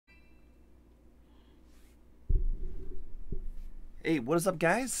Hey, what is up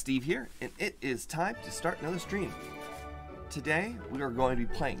guys? Steve here, and it is time to start another stream. Today, we are going to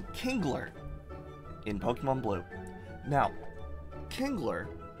be playing Kingler in Pokemon Blue. Now, Kingler,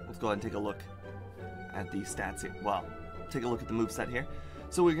 let's go ahead and take a look at the stats here. Well, take a look at the moveset here.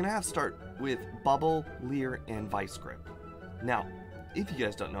 So we're going to have to start with Bubble, Leer, and Vice Grip. Now, if you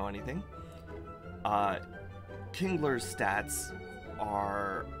guys don't know anything, Kingler's stats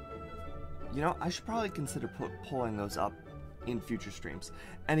are, you know, I should probably consider pulling those up in future streams.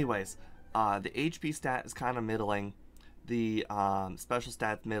 Anyways, the HP stat is kind of middling, the special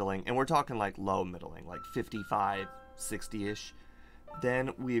stats middling, and we're talking like low middling, like 55, 60-ish.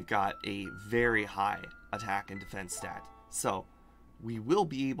 Then we've got a very high attack and defense stat. So we will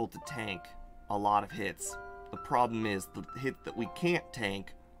be able to tank a lot of hits. The problem is the hits that we can't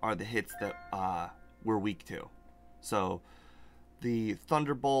tank are the hits that we're weak to. So the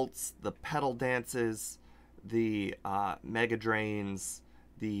Thunderbolts, the Petal Dances, the Mega Drains,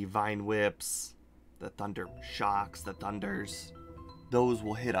 the Vine Whips, the Thunder Shocks, the Thunders, those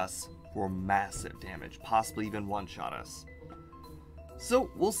will hit us for massive damage, possibly even one-shot us. So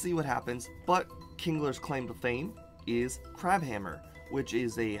we'll see what happens, but Kingler's claim to fame is Crab Hammer, which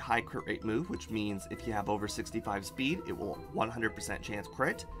is a high crit rate move, which means if you have over 65 speed, it will 100% chance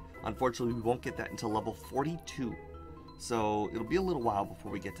crit. Unfortunately, we won't get that until level 42, so it'll be a little while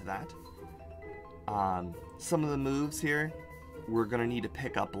before we get to that. Some of the moves here, we're going to need to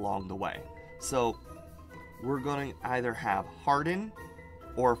pick up along the way. So we're going to either have Harden,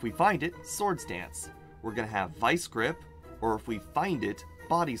 or if we find it, Swords Dance. We're going to have Vice Grip, or if we find it,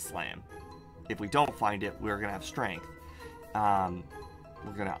 Body Slam. If we don't find it, we're going to have Strength.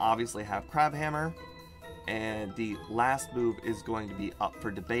 We're going to obviously have Crab Hammer, and the last move is going to be up for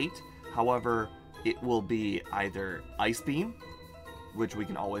debate. However, it will be either Ice Beam, which we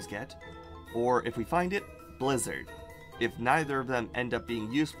can always get, or if we find it, Blizzard. If neither of them end up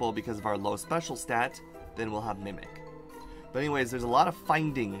being useful because of our low special stat, then we'll have Mimic. But anyways, there's a lot of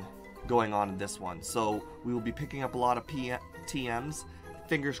finding going on in this one, so we will be picking up a lot of TMs.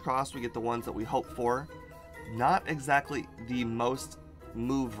 Fingers crossed we get the ones that we hope for. Not exactly the most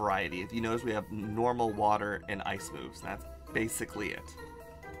move variety. If you notice, we have normal, water, and ice moves. That's basically it.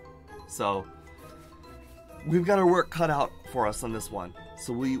 So we've got our work cut out for us on this one,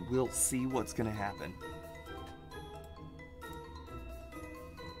 so we will see what's going to happen.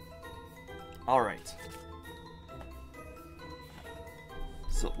 Alright.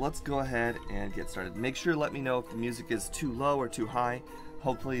 So let's go ahead and get started. Make sure to let me know if the music is too low or too high.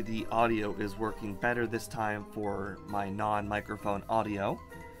 Hopefully the audio is working better this time for my non-microphone audio.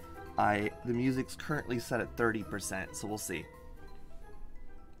 The music's currently set at 30%, so we'll see.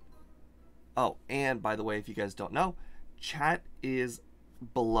 Oh, and by the way, if you guys don't know, chat is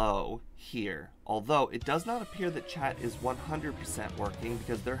below here. Although it does not appear that chat is 100% working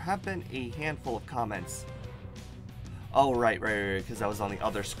because there have been a handful of comments. Oh, right, because I was on the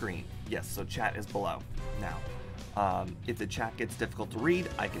other screen. Yes, so chat is below now. If the chat gets difficult to read,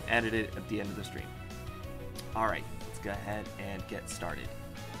 I can edit it at the end of the stream. Alright, let's go ahead and get started.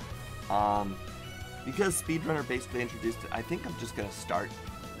 Because Speedrunner basically introduced it, I think I'm just going to start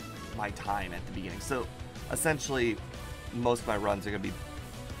my time at the beginning. So essentially, most of my runs are going to be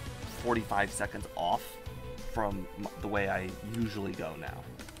 45 seconds off from the way I usually go now.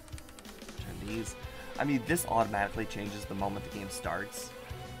 Turn these. I mean, this automatically changes the moment the game starts.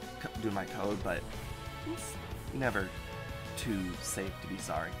 Do my code, but it's never too safe to be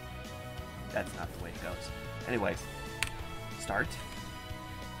sorry. That's not the way it goes. Anyways, start.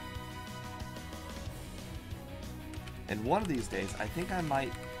 And one of these days, I think I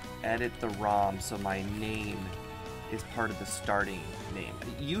might edit the ROM so my name is part of the starting name.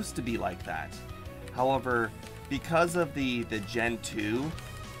 It used to be like that. However, because of the Gen 2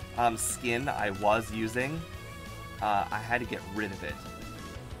 skin I was using, I had to get rid of it.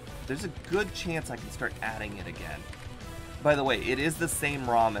 There's a good chance I can start adding it again. By the way, it is the same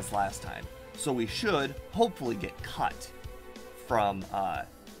ROM as last time, so we should hopefully get cut from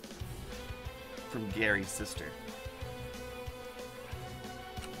Gary's sister.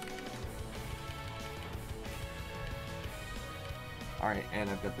 Alright, and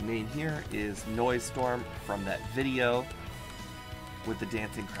I've got the name here is Noise Storm from that video with the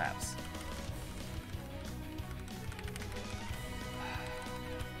dancing crabs.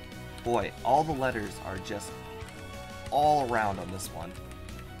 Boy, all the letters are just all around on this one.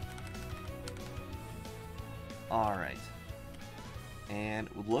 Alright. And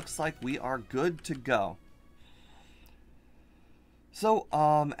it looks like we are good to go. So,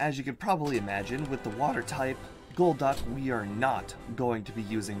 as you can probably imagine, with the water type, Golduck, we are not going to be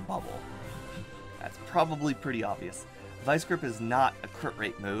using Bubble. That's probably pretty obvious. Vice Grip is not a crit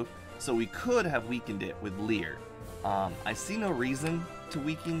rate move, so we could have weakened it with Leer. I see no reason to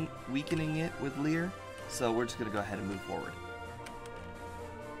weakening it with Leer, so we're just going to go ahead and move forward.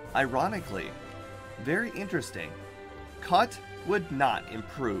 Ironically, very interesting, Cut would not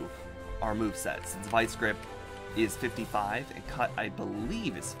improve our moveset, since Vice Grip is 55, and Cut, I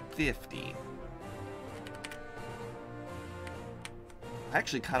believe, is 50. I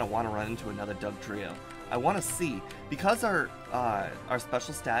actually kind of want to run into another Dugtrio. I want to see, because our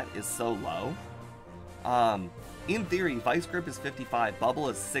special stat is so low, in theory, Vice Grip is 55, Bubble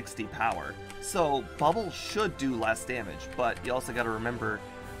is 60 power, so Bubble should do less damage, but you also got to remember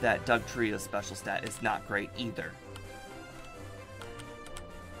that Dugtrio's special stat is not great either.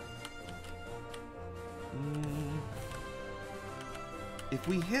 If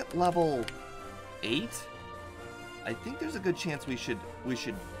we hit level 8, I think there's a good chance we should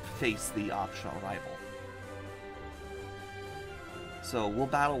face the optional rival. So we'll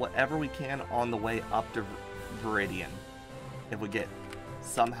battle whatever we can on the way up to Viridian. If we get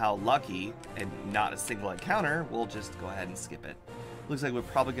somehow lucky and not a single encounter, we'll just go ahead and skip it. Looks like we're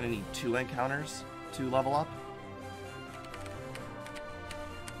probably going to need 2 encounters to level up.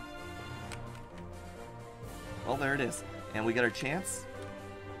 Well, there it is. And we get our chance.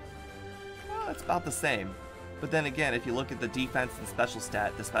 Well, it's about the same. But then again, if you look at the defense and special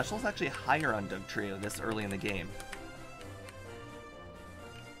stat, the special is actually higher on Dugtrio this early in the game.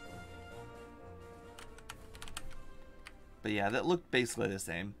 But yeah, that looked basically the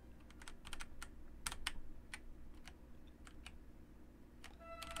same.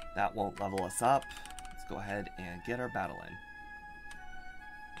 That won't level us up. Let's go ahead and get our battle in.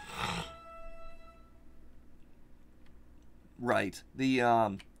 Right. The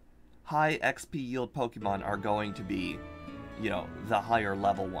high XP yield Pokemon are going to be, you know, the higher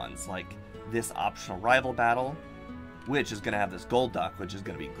level ones. Like this optional rival battle, which is going to have this Golduck, which is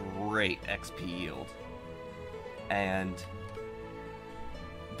going to be great XP yield. And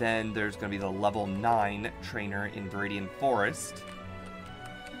then there's going to be the level 9 trainer in Viridian Forest.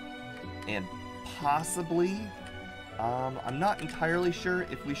 And possibly, I'm not entirely sure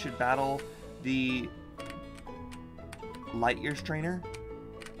if we should battle the Light Years trainer.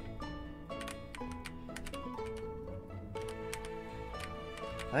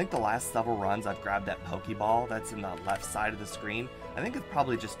 I think the last several runs I've grabbed that Pokeball that's in the left side of the screen. I think it's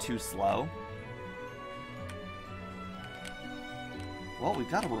probably just too slow. Well, we've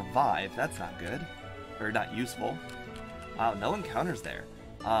got to revive. That's not good. Or not useful. Wow, no encounters there.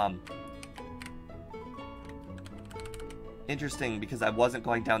 Interesting, because I wasn't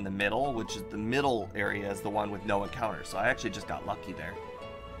going down the middle, which is the middle area is the one with no encounters. So I actually just got lucky there.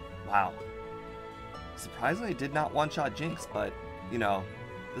 Wow. Surprisingly, I did not one-shot Jinx, but, you know,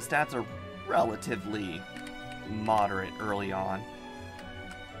 the stats are relatively moderate early on.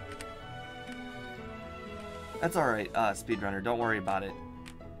 That's alright, speedrunner, don't worry about it.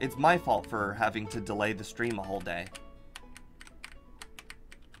 It's my fault for having to delay the stream a whole day.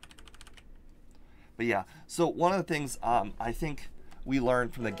 But yeah, so one of the things I think we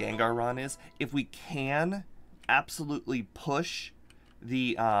learned from the Gengar run is if we can absolutely push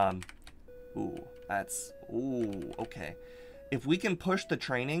the, okay. If we can push the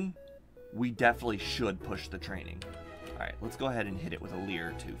training, we definitely should push the training. Alright, let's go ahead and hit it with a Leer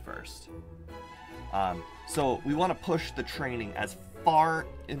or two first. So we want to push the training as far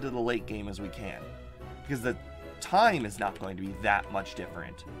into the late game as we can, because the time is not going to be that much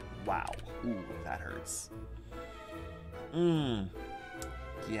different. Wow. Ooh, that hurts.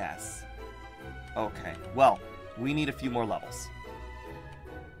 Yes. Okay, well, we need a few more levels.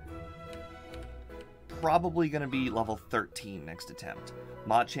 Probably going to be level 13 next attempt.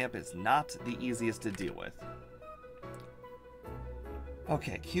 Machamp is not the easiest to deal with.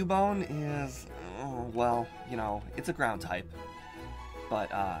 Okay, Cubone is, well, you know, it's a ground type. But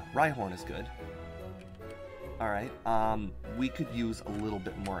Rhyhorn is good. Alright, we could use a little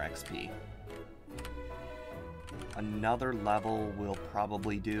bit more XP. Another level will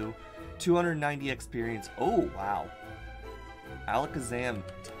probably do. 290 experience. Oh, wow. Alakazam,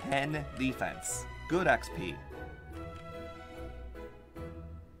 10 defense. Good XP.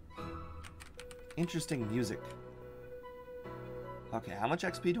 Interesting music. Okay, how much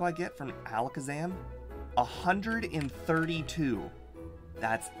XP do I get from Alakazam? 132.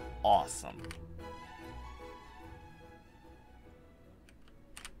 That's awesome.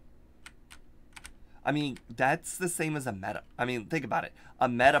 I mean, that's the same as a meta. I mean, think about it. A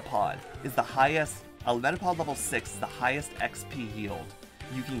Metapod is the highest, a Metapod level 6 is the highest XP yield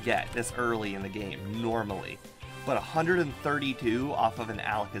you can get this early in the game, normally. But 132 off of an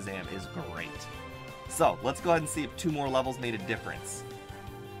Alakazam is great. So, let's go ahead and see if 2 more levels made a difference.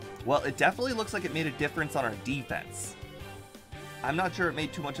 Well, it definitely looks like it made a difference on our defense. I'm not sure it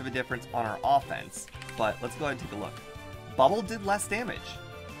made too much of a difference on our offense, but let's go ahead and take a look. Bubble did less damage.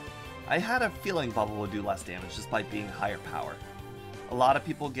 I had a feeling Bubble would do less damage just by being higher power. A lot of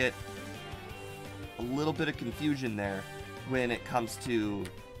people get a little bit of confusion there when it comes to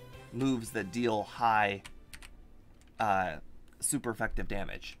moves that deal high super effective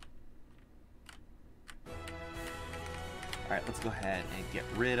damage. Alright, let's go ahead and get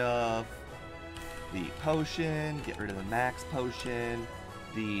rid of the potion, get rid of the max potion,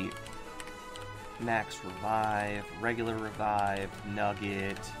 the max revive, regular revive,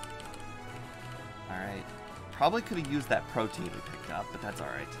 nugget. Alright, probably could have used that protein we picked up, but that's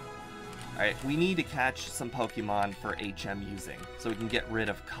alright. Alright, we need to catch some Pokemon for HM using, so we can get rid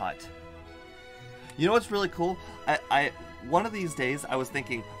of Cut. You know what's really cool? One of these days I was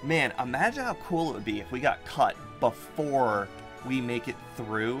thinking, man, imagine how cool it would be if we got Cut before we make it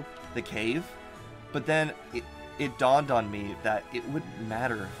through the cave. But then it dawned on me that it wouldn't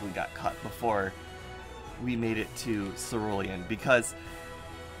matter if we got Cut before we made it to Cerulean, because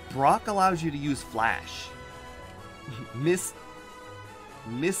Brock allows you to use Flash.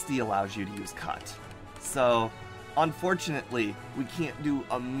 Misty allows you to use Cut. So, unfortunately, we can't do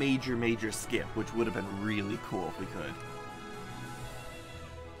a major skip, which would have been really cool if we could.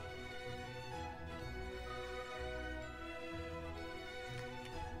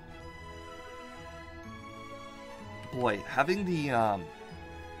 Boy, having the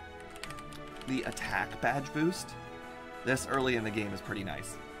attack badge boost this early in the game is pretty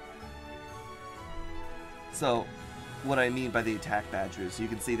nice. So, what I mean by the attack badge boost, you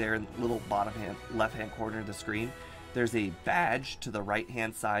can see there in the little bottom left-hand corner of the screen, there's a badge to the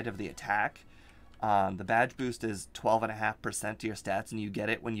right-hand side of the attack. The badge boost is 12.5% to your stats, and you get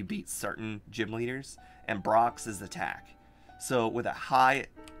it when you beat certain gym leaders, and Brock's is attack. So with a high,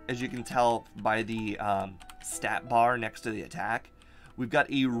 as you can tell by the stat bar next to the attack, we've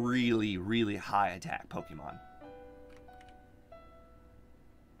got a really high attack Pokemon.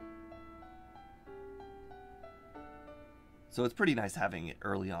 So it's pretty nice having it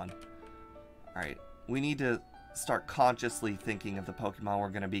early on. Alright, we need to start consciously thinking of the Pokemon we're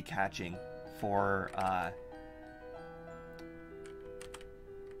going to be catching for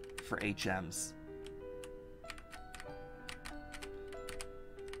HMs.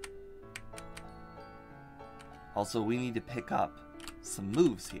 Also, we need to pick up some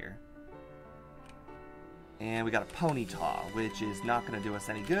moves here. And we got a Ponyta, which is not going to do us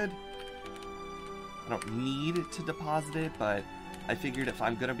any good. I don't need to deposit it, but I figured if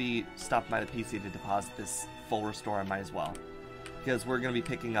I'm going to be stopping by the PC to deposit this full restore, I might as well. Because we're going to be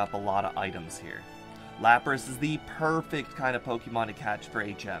picking up a lot of items here. Lapras is the perfect kind of Pokemon to catch for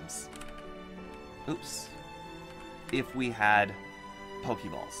HMs. Oops. If we had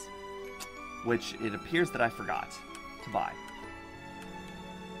Pokeballs. Which it appears that I forgot to buy.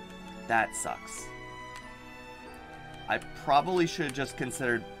 That sucks. I probably should have just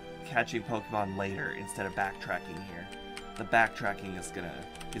considered catching Pokemon later instead of backtracking here. The backtracking is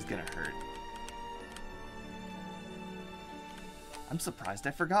gonna hurt. I'm surprised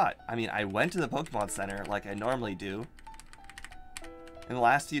I forgot. I mean, I went to the Pokemon Center like I normally do. In the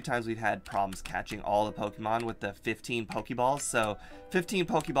last few times we've had problems catching all the Pokemon with the 15 Pokeballs, so 15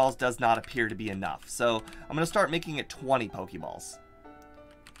 Pokeballs does not appear to be enough. So I'm going to start making it 20 Pokeballs.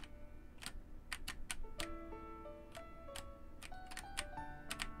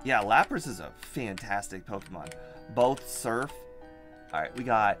 Yeah, Lapras is a fantastic Pokemon. Both Surf. Alright, we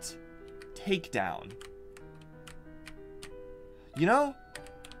got Takedown. You know,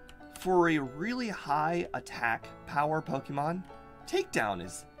 for a really high attack power Pokemon, Takedown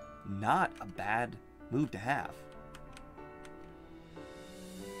is not a bad move to have.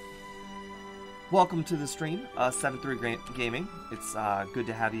 Welcome to the stream, 7-3 Gaming. It's good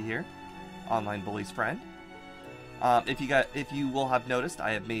to have you here, Online Bully's friend. If you will have noticed,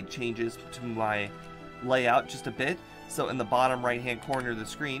 I have made changes to my layout just a bit. So in the bottom right-hand corner of the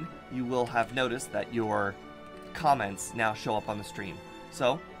screen, you will have noticed that your comments now show up on the stream.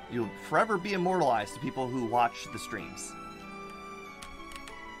 So you'll forever be immortalized to people who watch the streams.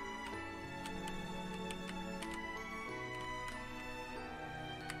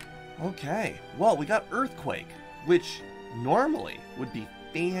 Okay, well, we got Earthquake, which normally would be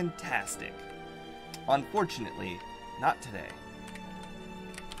fantastic. Unfortunately, not today.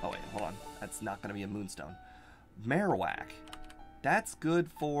 Oh wait, hold on. That's not going to be a Moonstone. Marowak. That's good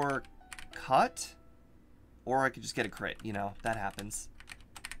for Cut, or I could just get a crit, you know, that happens.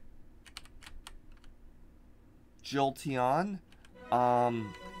 Jolteon.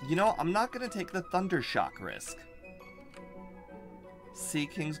 You know, I'm not going to take the Thunder Shock risk. Sea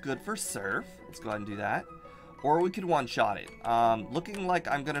King's good for Surf. Let's go ahead and do that. Or we could one-shot it. Looking like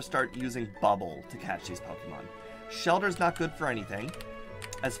I'm going to start using Bubble to catch these Pokemon. Shelter's not good for anything,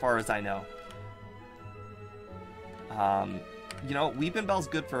 as far as I know. You know, Weeping Bell's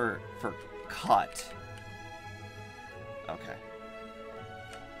good for Cut. Okay.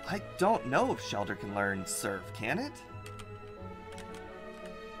 I don't know if Shelter can learn Surf, can it?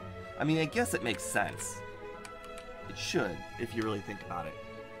 I mean, I guess it makes sense. It should, if you really think about it.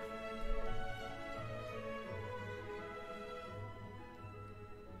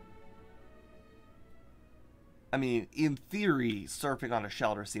 I mean, in theory, surfing on a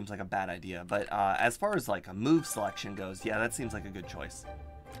Shelter seems like a bad idea, but as far as like a move selection goes, yeah, that seems like a good choice.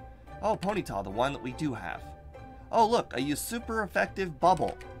 Oh, Ponyta, the one that we do have. Oh, look, I use super effective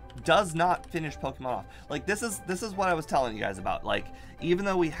Bubble. Does not finish Pokemon off. Like, this is what I was telling you guys about. Like, even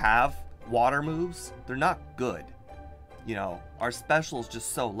though we have water moves, they're not good. You know, our special is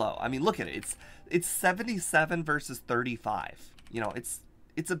just so low. I mean, look at it. It's 77 versus 35. You know, it's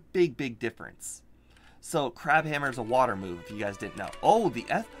a big difference. So, Crabhammer is a water move, if you guys didn't know. Oh,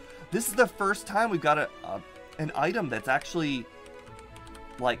 this is the first time we've got an item that's actually,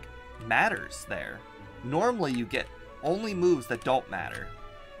 like, matters there. Normally, you get only moves that don't matter.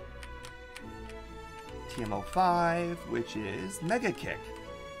 TMO5, which is Mega Kick.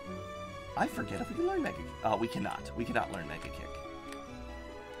 I forget if we can learn Mega Kick. Oh, we cannot. We cannot learn Mega Kick.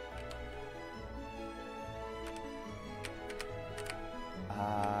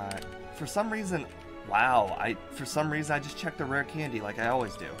 For some reason... Wow, for some reason I just checked the rare candy like I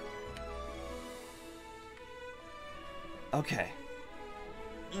always do. Okay.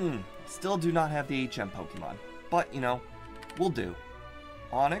 Still do not have the HM Pokemon. But, you know, we'll do.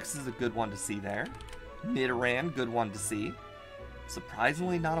 Onix is a good one to see there. Nidoran, good one to see.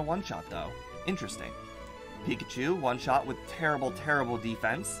 Surprisingly not a one-shot, though. Interesting. Pikachu, one-shot with terrible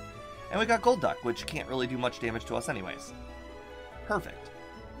defense. And we got Golduck, which can't really do much damage to us anyways. Perfect.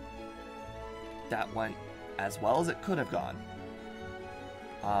 That went as well as it could have gone.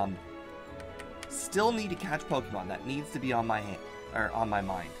 Still need to catch Pokemon. That needs to be on my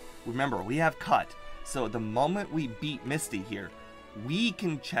mind. Remember, we have Cut. So the moment we beat Misty here, we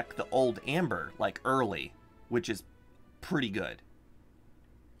can check the old Amber, like, early, which is pretty good.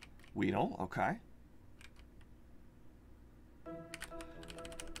 Weedle, okay.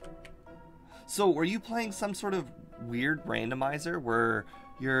 So, were you playing some sort of weird randomizer where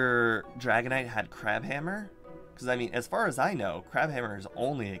your Dragonite had Crabhammer? Because, I mean, as far as I know, Crabhammer is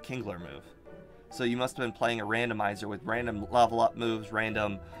only a Kingler move. So you must have been playing a randomizer with random level up moves,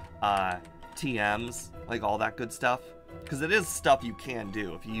 random TMs, like all that good stuff. Because it is stuff you can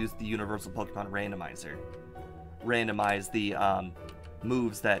do if you use the Universal Pokemon Randomizer. Randomize the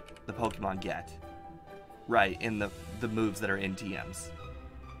moves that the Pokemon get. Right, in the moves that are in TMs.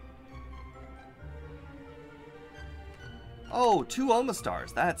 Oh, 2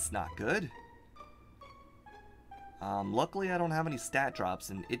 Omastars. That's not good. Luckily, I don't have any stat drops,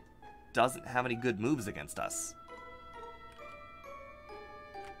 and it doesn't have any good moves against us.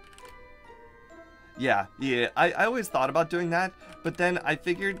 Yeah, I always thought about doing that, but then I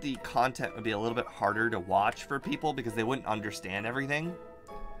figured the content would be a little bit harder to watch for people because they wouldn't understand everything.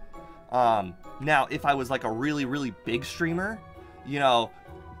 Now, if I was like a really big streamer, you know,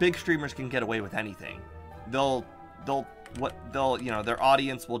 big streamers can get away with anything. Their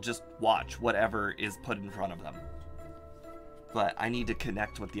audience will just watch whatever is put in front of them. But I need to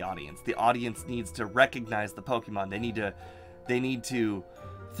connect with the audience. The audience needs to recognize the Pokemon. They need to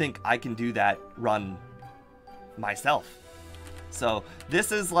think I can do that run myself. So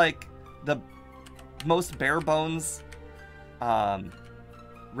this is like the most bare bones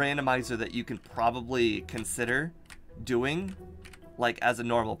randomizer that you can probably consider doing, like, as a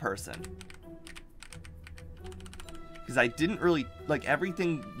normal person. Because I didn't really, like,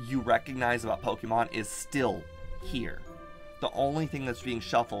 everything you recognize about Pokemon is still here. The only thing that's being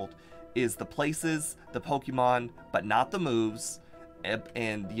shuffled is the places, the Pokemon, but not the moves,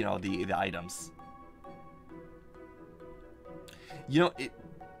 and you know, the items. You know,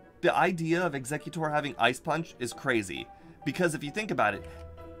 the idea of Exeggutor having Ice Punch is crazy, because if you think about it,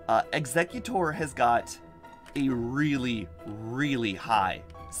 Exeggutor has got a really high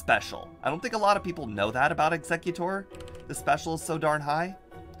special. I don't think a lot of people know that about Exeggutor. The special is so darn high,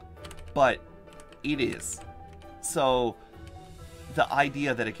 but it is. So the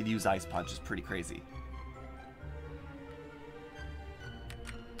idea that it could use Ice Punch is pretty crazy.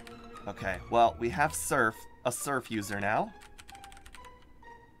 Okay, well, we have a Surf user now.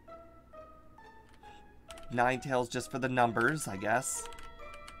 Ninetales just for the numbers, I guess.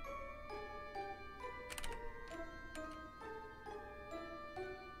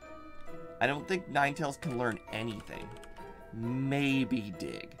 I don't think Ninetales can learn anything. Maybe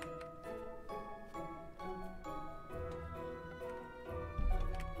Dig.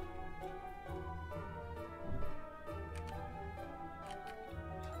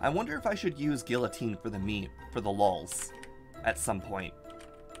 I wonder if I should use Guillotine for the lulz at some point.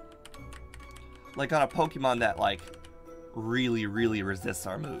 Like on a Pokemon that like really resists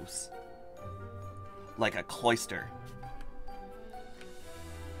our moves. Like a Cloyster.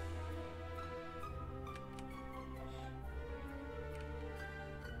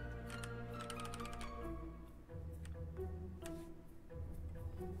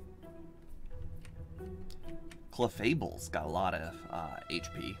 Clefable's got a lot of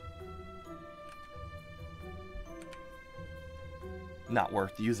HP. Not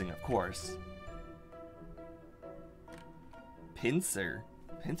worth using, of course. Pinsir.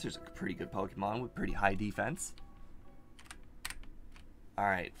 Pinsir's a pretty good Pokemon with pretty high defense.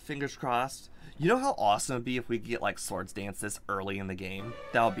 Alright, fingers crossed. You know how awesome it would be if we could get like Swords Dance this early in the game?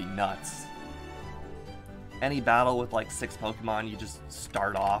 That would be nuts. Any battle with like 6 Pokemon, you just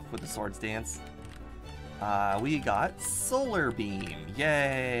start off with the Swords Dance. We got Solar Beam.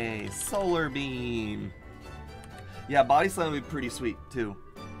 Yay! Solar Beam! Yeah, Body Slam would be pretty sweet, too.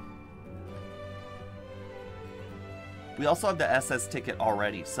 We also have the SS ticket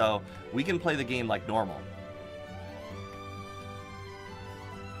already, so we can play the game like normal.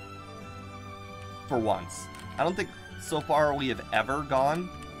 For once. I don't think so far we have ever gone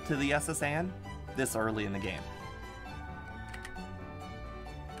to the SSN this early in the game.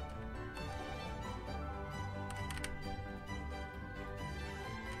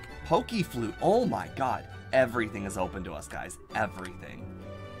 Pokeflute. Oh my god. Everything is open to us, guys. Everything.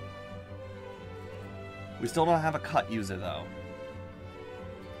 We still don't have a cut user, though.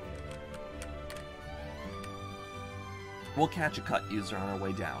 We'll catch a cut user on our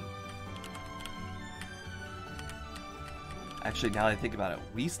way down. Actually, now that I think about it,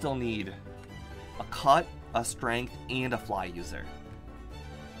 we still need a cut, a strength, and a fly user.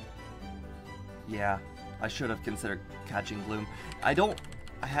 Yeah, I should have considered catching Gloom.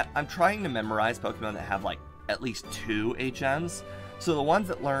 I'm trying to memorize Pokemon that have like at least 2 HMs. So the ones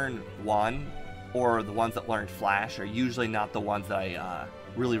that learn 1 or the ones that learn Flash are usually not the ones that I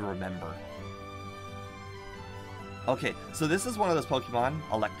really remember. Okay, so this is one of those Pokemon,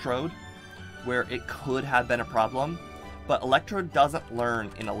 Electrode, where it could have been a problem, but Electrode doesn't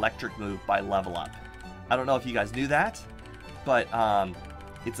learn an electric move by level up. I don't know if you guys knew that, but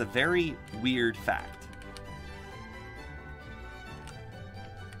it's a very weird fact.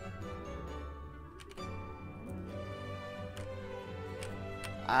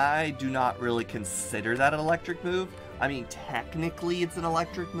 I do not really consider that an electric move. I mean, technically it's an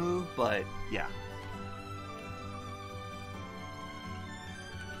electric move, but yeah.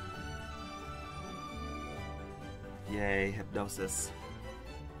 Yay, Hypnosis.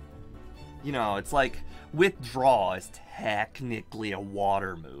 You know, it's like, Withdraw is technically a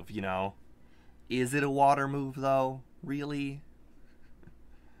water move, you know? Is it a water move, though? Really?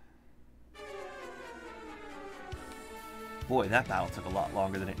 Boy, that battle took a lot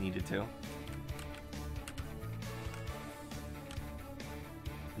longer than it needed to.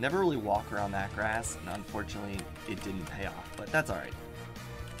 Never really walk around that grass, and unfortunately, it didn't pay off, but that's alright.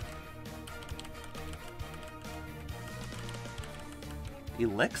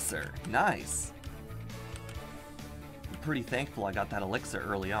 Elixir, nice. I'm pretty thankful I got that Elixir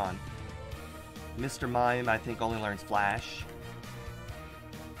early on. Mr. Mime, I think, only learns Flash.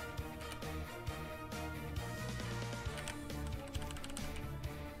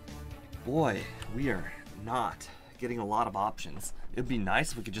 Boy, we are not getting a lot of options. It'd be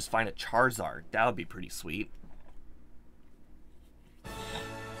nice if we could just find a Charizard. That would be pretty sweet.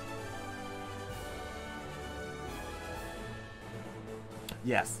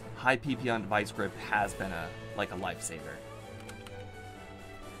 Yes, high PP on device grip has been a lifesaver.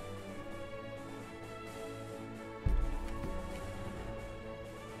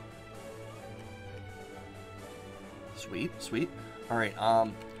 Sweet, sweet. Alright,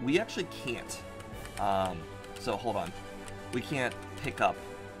 we actually can't. So hold on. We can't pick up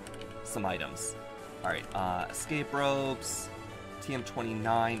some items. Alright, escape ropes.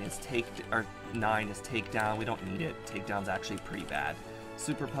 TM29 is nine is takedown. We don't need it. Takedown's actually pretty bad.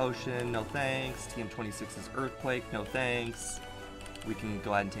 Super potion, no thanks. TM26 is earthquake, no thanks. We can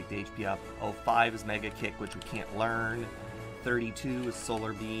go ahead and take the HP up. 05 is mega kick, which we can't learn. 32 is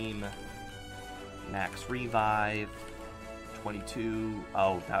solar beam. Max revive. 22.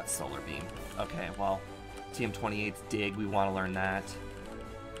 Oh, that's solar beam. Okay, well, TM28's Dig, we want to learn that.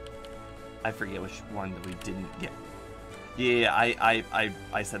 I forget which one that we didn't get. Yeah,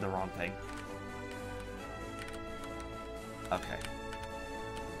 I said the wrong thing. Okay.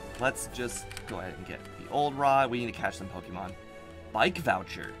 Let's just go ahead and get the old rod. We need to catch some Pokemon. Bike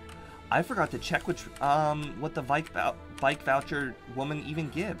voucher. I forgot to check which what the bike voucher woman even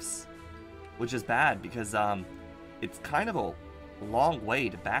gives, which is bad because it's kind of a long way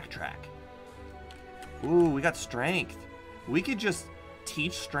to backtrack. Ooh, we got strength. We could just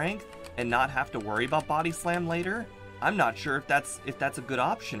teach strength and not have to worry about body slam later. I'm not sure if that's a good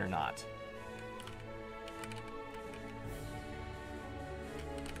option or not.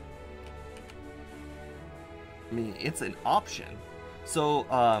 I mean, it's an option. So,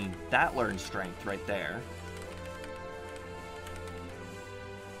 that learns strength right there.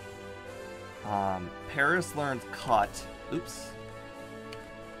 Paris learns cut. Oops.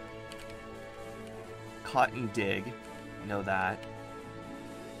 Cut and dig. Know that.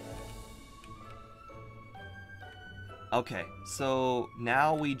 Okay, so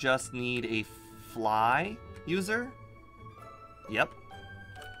now we just need a fly user? Yep.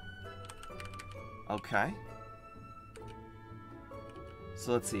 Okay.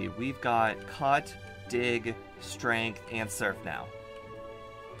 So let's see, we've got cut, dig, strength, and surf now.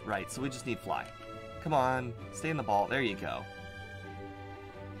 Right, so we just need fly. Come on, stay in the ball. There you go.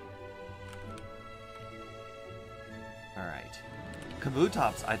 Alright.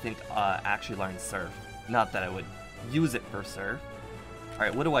 Kabutops, I think, actually learns surf. Not that I would use it for surf.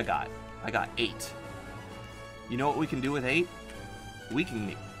 Alright, what do I got? I got 8. You know what we can do with 8? We can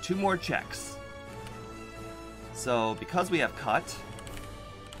make 2 more checks. So, because we have cut,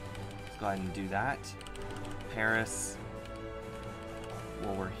 let's go ahead and do that. Paris.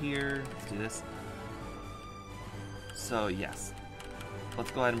 While we're here, let's do this. So, yes.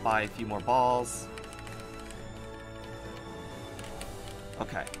 Let's go ahead and buy a few more balls.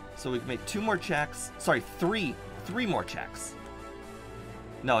 Okay, so we can make 2 more checks. Sorry, 3 more checks.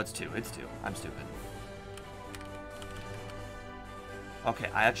 No, it's 2. It's 2. I'm stupid. Okay,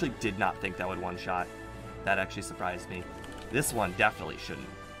 I actually did not think that would one-shot. That actually surprised me. This one definitely shouldn't.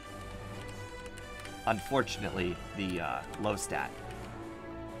 Unfortunately, the low stat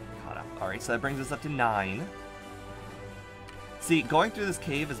caught up. Alright, so that brings us up to 9. See, going through this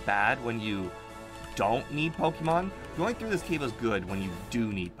cave is bad when you don't need Pokemon. Going through this cave is good when you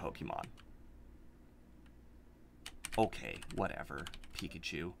do need Pokemon. Okay, whatever.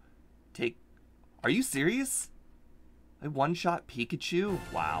 Pikachu. Are you serious? I one-shot Pikachu?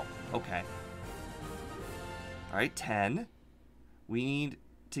 Wow. Okay. Alright, 10. We need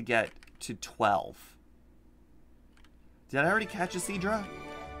to get to 12. Did I already catch a Seadra?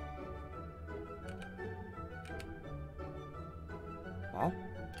 Well,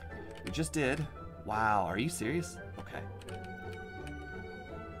 we just did. Wow, are you serious? Okay.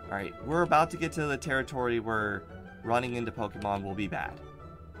 Alright, we're about to get to the territory where running into Pokemon will be bad.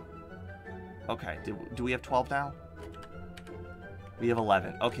 Okay, do we have 12 now? We have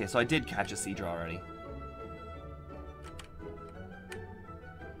 11. Okay, so I did catch a Seadra already.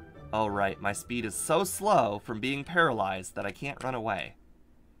 Oh, right, my speed is so slow from being paralyzed that I can't run away.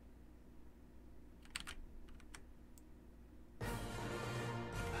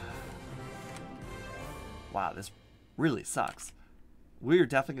 Wow, this really sucks. We're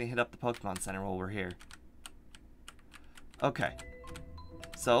definitely going to hit up the Pokemon Center while we're here. Okay.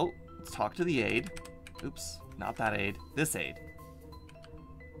 So, let's talk to the aide. Oops, not that aide. This aide.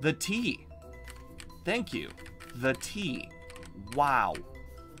 The T. Thank you. The T. Wow.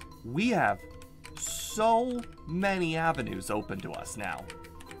 We have so many avenues open to us now.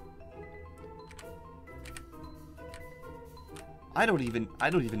 I don't even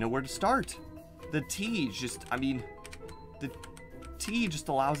know where to start. The T just, I mean, the T just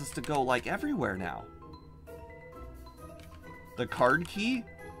allows us to go like everywhere now. The card key?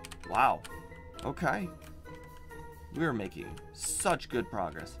 Wow. Okay. We're making such good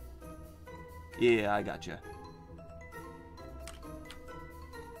progress. Yeah, I gotcha.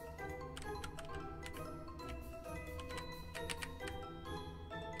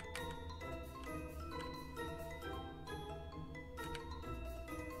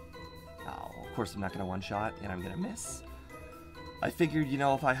 Of course I'm not going to one-shot, and I'm going to miss. I figured, you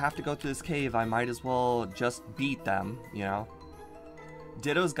know, if I have to go through this cave, I might as well just beat them, you know?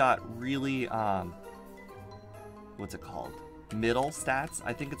 Ditto's got really, what's it called? Middle stats?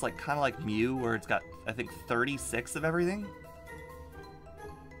 I think it's like kind of like Mew, where it's got, I think, 36 of everything.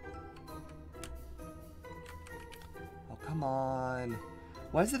 Oh, come on.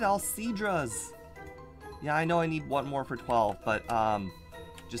 Why is it all Seadras? Yeah, I know I need one more for 12, but,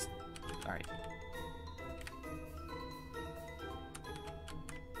 just, alright.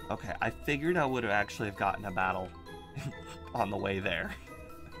 Okay, I figured I would have actually have gotten a battle on the way there.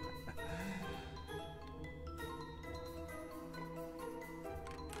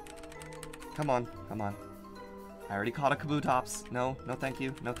 Come on, come on. I already caught a Kabutops. No, no thank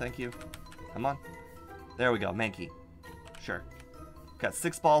you, no thank you. Come on. There we go, Mankey. Sure. Got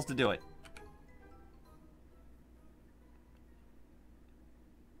 6 balls to do it.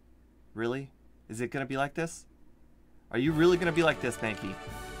 Really? Is it gonna be like this? Are you really gonna be like this, Mankey?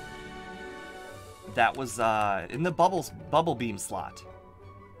 That was in the bubble beam slot.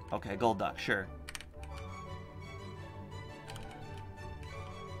 Okay, gold duck, sure.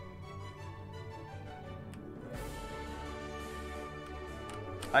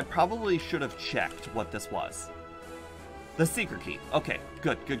 I probably should have checked what this was. The secret key. Okay,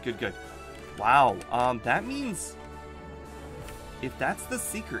 good, good, good, good. Wow, that means if that's the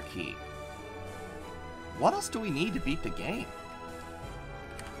secret key, what else do we need to beat the game?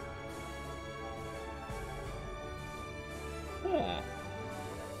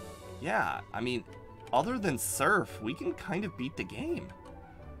 Yeah, I mean, other than Surf, we can kind of beat the game.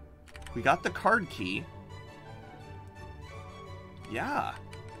 We got the card key. Yeah,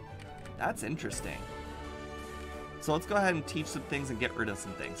 that's interesting. So let's go ahead and teach some things and get rid of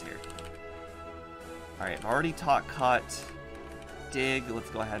some things here. Alright, I've already taught Cut, Dig. Let's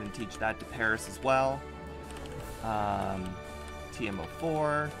go ahead and teach that to Paris as well.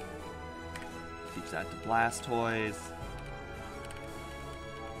 TMO4. Teach that to Blastoise.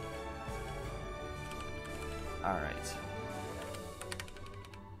 Alright.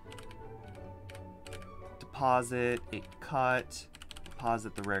 Deposit a Cut.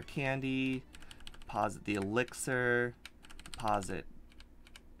 Deposit the rare candy. Deposit the elixir. Deposit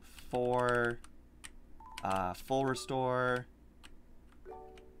 4. Full restore.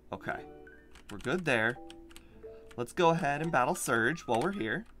 Okay. We're good there. Let's go ahead and battle Surge while we're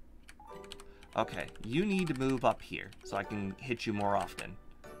here. Okay, you need to move up here so I can hit you more often.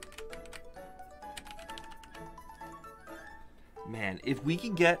 Man, if we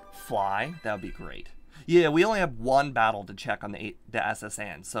can get Fly, that would be great. Yeah, we only have 1 battle to check on the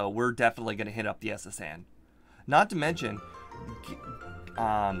SSN, so we're definitely going to hit up the SSN. Not to mention,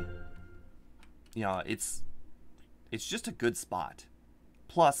 you know, it's just a good spot.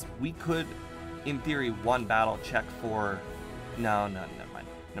 Plus, we could, in theory, 1 battle check for... No, never mind.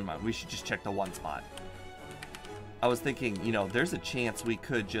 Never mind. We should just check the 1 spot. I was thinking, you know, there's a chance we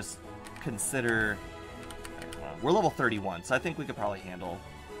could just consider... We're level 31, so I think we could probably handle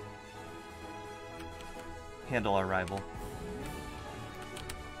our rival.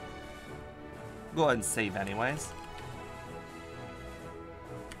 Go ahead and save anyways.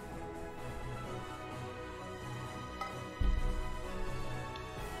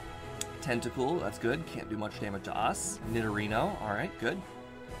 Tentacool, that's good. Can't do much damage to us. Nidorino, alright, good.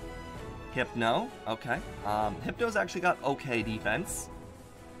 Hypno, okay. Hypno's actually got okay defense.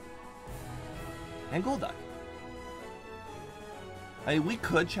 And Golduck. I mean, we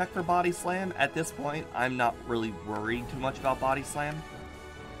could check for Body Slam. At this point, I'm not really worried too much about Body Slam.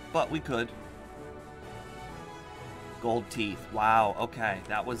 But we could. Gold Teeth. Wow, okay.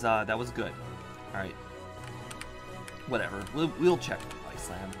 That was good. Alright. Whatever. We'll check for Body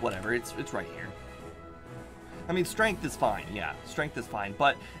Slam. Whatever. It's right here. I mean, Strength is fine. Yeah, Strength is fine.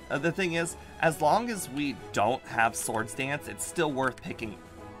 But the thing is, as long as we don't have Swords Dance, it's still worth picking...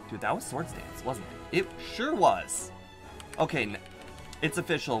 Dude, that was Swords Dance, wasn't it? It sure was. Okay, it's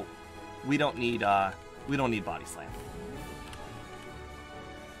official. We don't need Body Slam.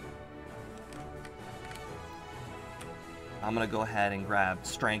 I'm gonna go ahead and grab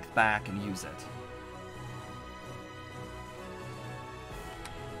Strength back and use it.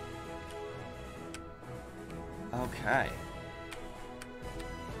 Okay.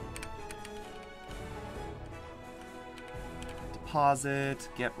 Deposit,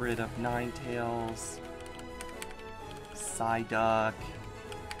 get rid of Ninetales. Psyduck.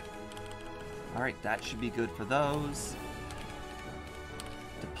 Alright, that should be good for those.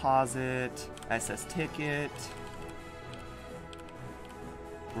 Deposit, SS Ticket.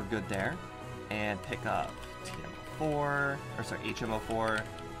 We're good there. And pick up TMO4, or sorry, HMO4. Go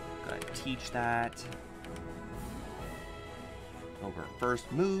ahead and teach that. Over first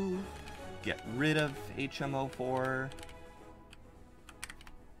move. Get rid of HMO4.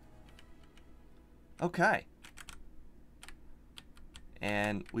 Okay.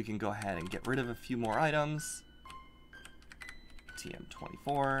 And we can go ahead and get rid of a few more items.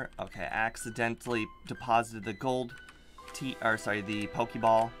 TM24. Okay, accidentally deposited the gold the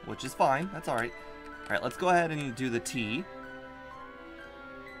Pokeball, which is fine. That's alright. Alright, let's go ahead and do the T.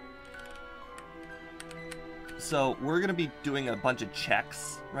 So we're going to be doing a bunch of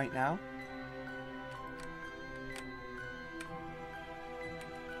checks right now.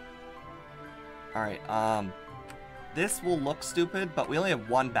 Alright, this will look stupid, but we only have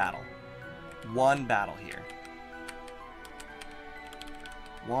one battle. One battle here.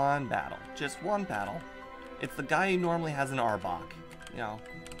 One battle. Just one battle. It's the guy who normally has an Arbok. You know,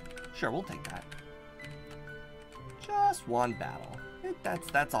 sure, we'll take that. Just one battle.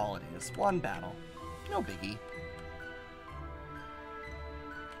 That's all it is. One battle. No biggie.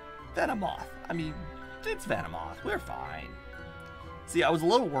 Venomoth. I mean, it's Venomoth. We're fine. See, I was a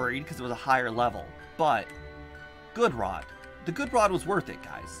little worried because it was a higher level, but Good Rod. The Good Rod was worth it,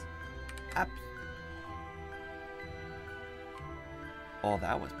 guys. Oh,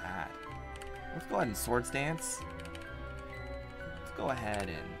 that was bad. Let's go ahead and Swords Dance. Let's go ahead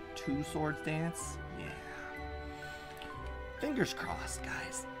and 2 Swords Dance. Yeah. Fingers crossed,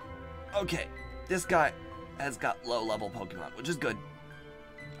 guys. Okay, this guy has got low-level Pokemon, which is good.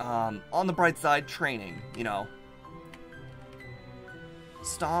 On the bright side, training, you know.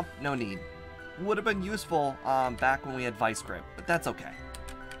 Stomp, no need. Would have been useful back when we had Vice Grip, but that's okay.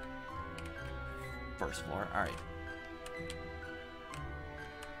 First floor, alright.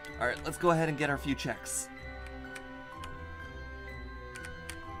 Alright, let's go ahead and get our few checks.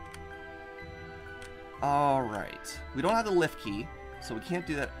 Alright. We don't have the lift key, so we can't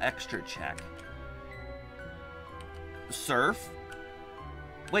do that extra check. Surf?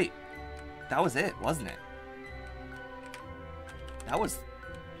 Wait, that was it, wasn't it? Was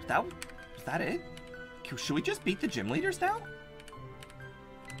that it? Should we just beat the gym leaders now?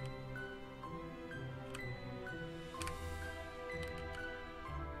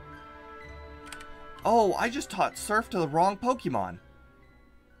 Oh, I just taught Surf to the wrong Pokemon.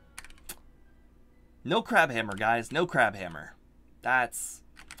 No Crabhammer, guys. No Crabhammer. That's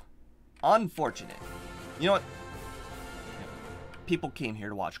unfortunate. You know what? People came here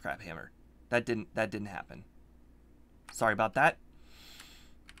to watch Crabhammer. That didn't happen. Sorry about that.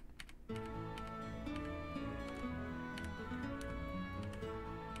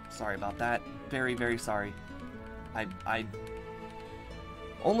 Sorry about that. Very, very sorry. I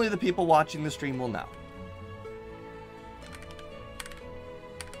only the people watching the stream will know.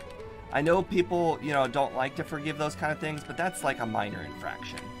 I know people, you know, don't like to forgive those kind of things, but that's like a minor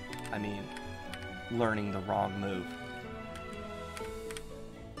infraction. I mean, learning the wrong move.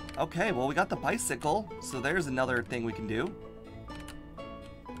 Okay, well, we got the bicycle, so there's another thing we can do.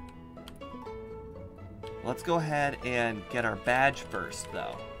 Let's go ahead and get our badge first,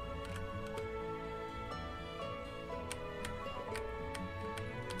 though.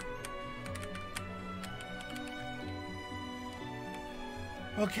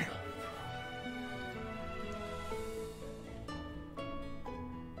 Okay.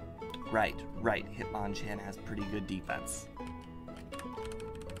 Right. Hitmonchan has pretty good defense.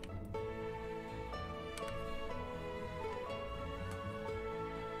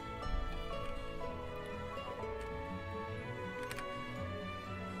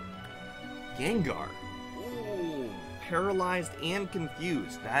 Gengar. Ooh, paralyzed and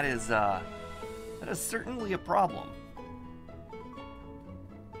confused. That is certainly a problem.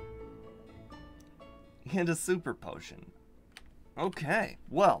 And a super potion. Okay,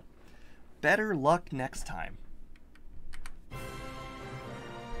 well, better luck next time.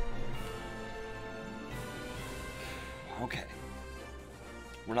 Okay.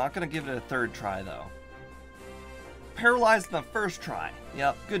 We're not going to give it a third try, though. Paralyzed in the first try.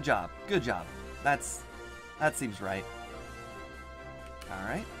 Yep, good job. Good job. That seems right.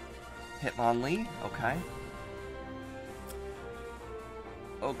 Alright. Hitmonlee. Okay.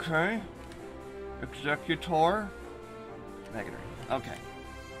 Okay. Executor. Negative. Okay.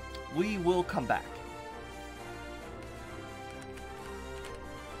 We will come back.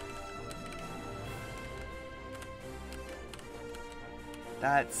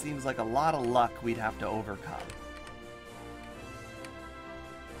 That seems like a lot of luck we'd have to overcome.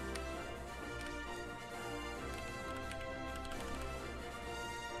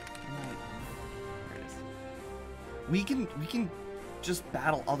 There it is. We can just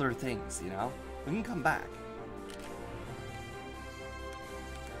battle other things, you know? We can come back.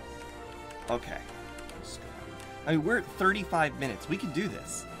 Okay. I mean, we're at 35 minutes. We can do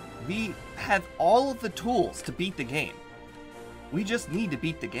this. We have all of the tools to beat the game. We just need to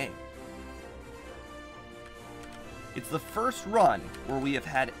beat the game. It's the first run where we have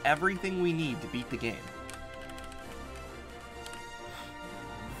had everything we need to beat the game.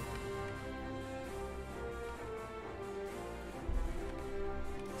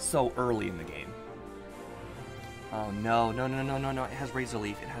 So early in the game. Oh no. It has Razor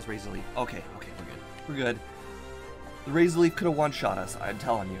Leaf. Okay, we're good. The Razor Leaf could have one-shot us, I'm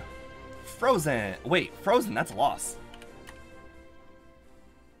telling you. Frozen! Wait, Frozen, that's a loss.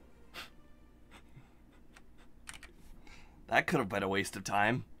 That could have been a waste of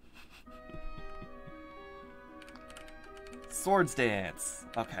time. Swords Dance.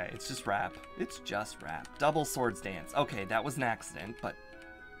 Okay, it's just rap. It's just rap. Double Swords Dance. Okay, that was an accident, but...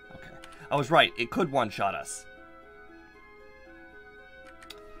 Okay. I was right. It could one-shot us.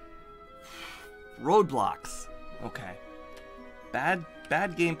 Roadblocks. Okay. Bad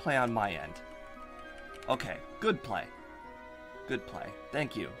gameplay on my end. Okay, good play. Good play.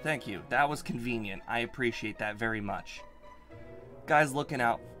 Thank you. Thank you. That was convenient. I appreciate that very much. Guys looking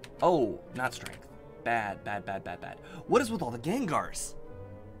out. Oh, not strength. Bad. What is with all the Gengars?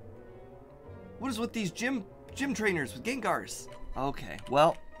 What is with these gym trainers with Gengars? Okay,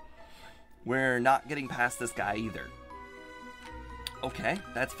 well, we're not getting past this guy either. Okay,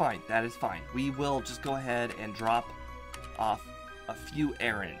 that's fine. That is fine. We will just go ahead and drop off a few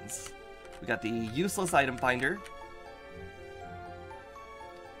errands. We got the useless item finder.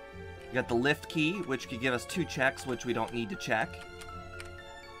 We got the lift key, which could give us 2 checks, which we don't need to check.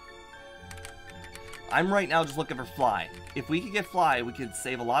 I'm right now just looking for fly. If we could get fly, we could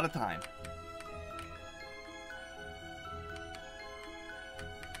save a lot of time.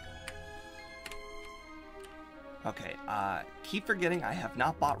 Okay, keep forgetting I have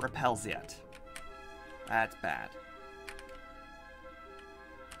not bought repels yet. That's bad.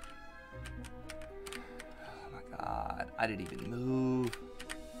 Oh my god, I didn't even move.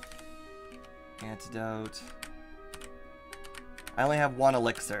 Antidote. I only have 1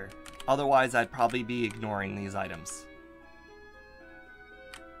 elixir. Otherwise, I'd probably be ignoring these items.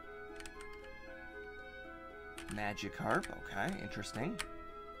 Magikarp, okay, interesting.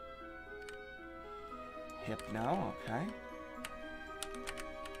 Hypno, okay.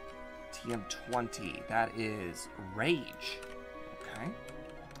 TM20, that is Rage. Okay.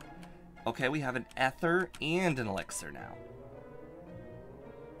 Okay, we have an Ether and an Elixir now.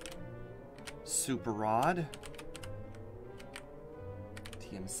 Super Rod.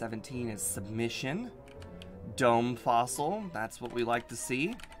 TM17 is Submission. Dome Fossil, that's what we like to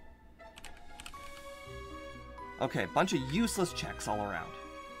see. Okay, bunch of useless checks all around.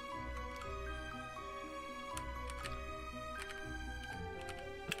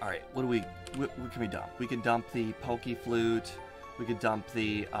 Alright, what can we dump? We can dump the Poke Flute. We could dump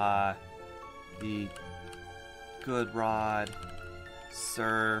the Good Rod,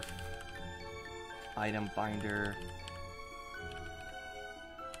 Surf, Item Finder,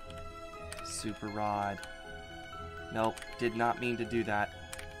 Super Rod. Nope, did not mean to do that.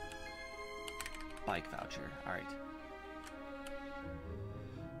 Bike voucher, alright.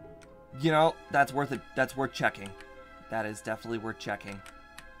 You know, that's worth it. That's worth checking. That is definitely worth checking.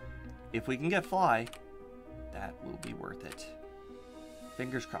 If we can get fly, that will be worth it.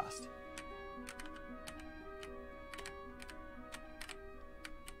 Fingers crossed.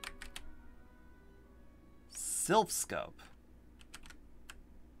 Sylph Scope.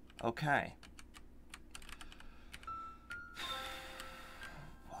 Okay.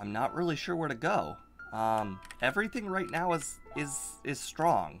 I'm not really sure where to go. Everything right now is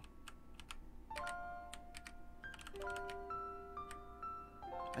strong.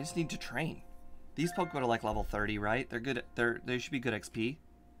 I just need to train. These Pokemon are like level 30, right? They're good. They should be good XP.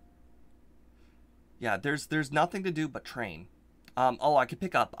 Yeah, there's nothing to do but train. Oh, I could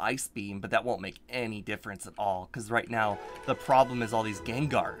pick up Ice Beam, but that won't make any difference at all. Because right now the problem is all these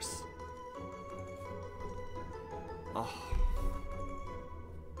Gengars. Oh,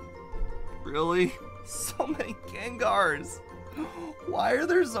 really? So many Gengars. Why are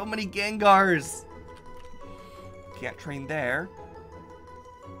there so many Gengars? Can't train there.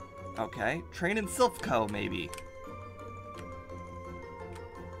 Okay, train in Silphco, maybe.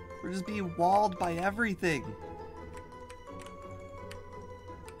 We're just being walled by everything.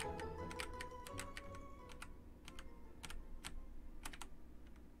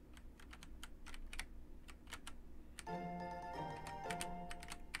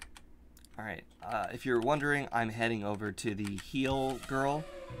 Alright, if you're wondering, I'm heading over to the Heal Girl,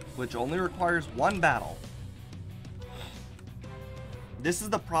 which only requires 1 battle. This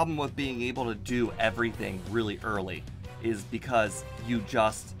is the problem with being able to do everything really early, is because you're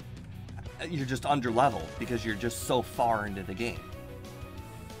just under leveled because you're just so far into the game.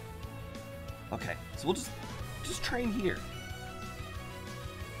 Okay, so we'll just train here.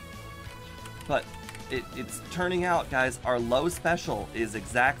 But it's turning out, guys, our low special is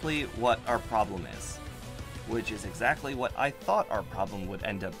exactly what our problem is, which is exactly what I thought our problem would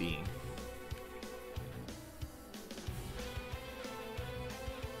end up being.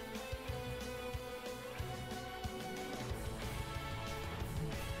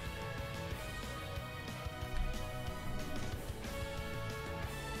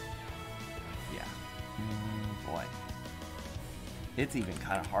 it's even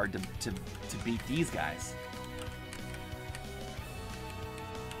kind of hard to beat these guys.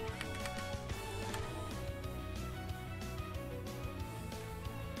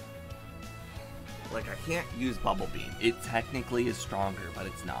 Like, I can't use Bubble Beam. It technically is stronger, but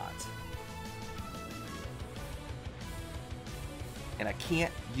it's not. And I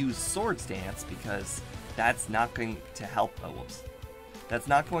can't use Swords Dance because that's not going to help. Oh, whoops. That's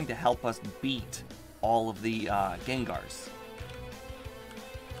not going to help us beat all of the Gengars.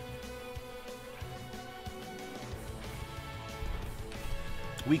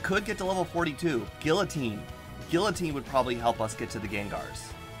 We could get to level 42. Guillotine. Guillotine would probably help us get to the Gengars.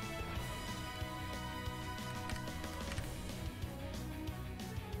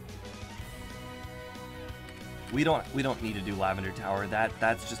 We don't need to do Lavender Tower.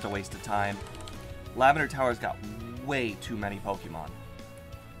 That's just a waste of time. Lavender Tower's got way too many Pokemon.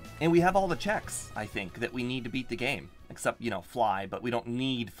 And we have all the checks, I think, that we need to beat the game. Except, you know, Fly, but we don't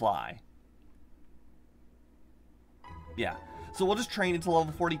need Fly. Yeah. So we'll just train until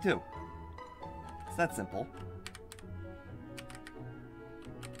level 42. It's that simple.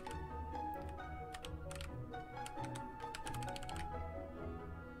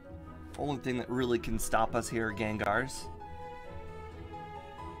 Only thing that really can stop us here are Gengars.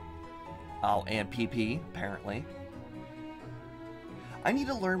 Oh, and PP, apparently. I need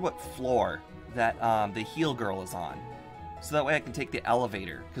to learn what floor that the Heal Girl is on. So that way I can take the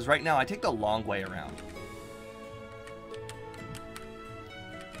elevator. Because right now I take the long way around.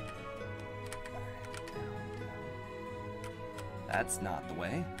 That's not the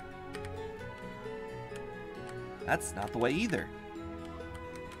way. That's not the way either.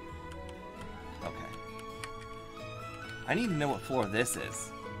 Okay. I need to know what floor this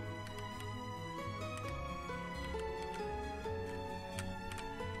is.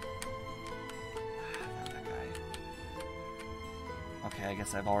 That guy. Okay, I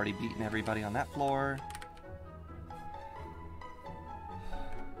guess I've already beaten everybody on that floor.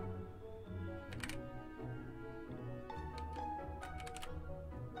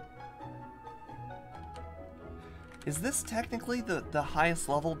 Is this technically the highest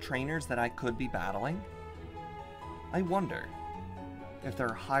level trainers that I could be battling? I wonder if there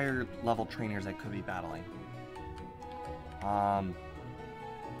are higher level trainers I could be battling.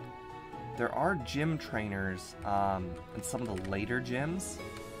 There are gym trainers in some of the later gyms.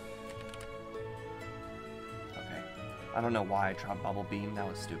 Okay. I don't know why I tried Bubble Beam. That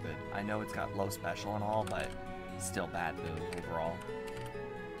was stupid. I know it's got low special and all, but still bad move overall.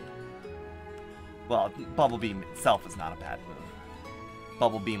 Well, Bubble Beam itself is not a bad move.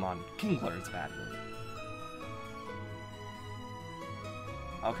 Bubble Beam on Kingler is a bad move.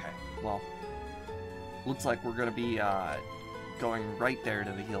 Okay, well, looks like we're gonna be going right there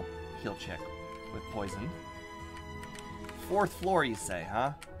to the heal chick with poison. 4th floor, you say,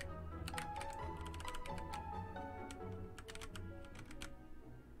 huh?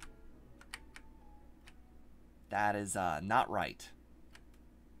 That is not right.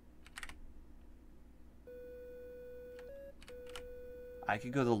 I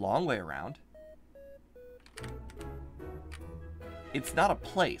could go the long way around. It's not a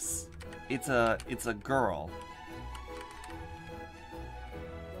place. It's a girl.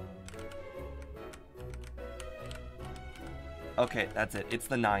 Okay, that's it. It's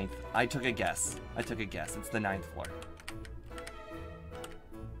the 9th. I took a guess. It's the 9th floor.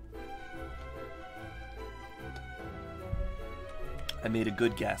 I made a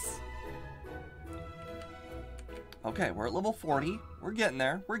good guess. Okay, we're at level 40. We're getting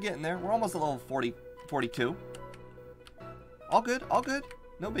there. We're almost at level 40, 42. All good, all good.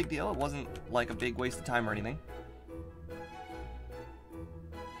 No big deal. It wasn't like a big waste of time or anything.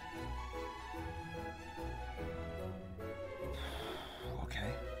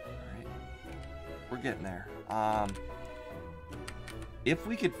 Okay, alright. We're getting there. If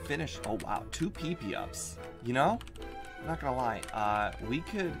we could finish... Oh, wow. 2 PP ups. You know? I'm not gonna lie. We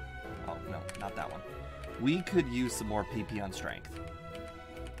could... Oh, no, not that one. We could use some more PP on strength.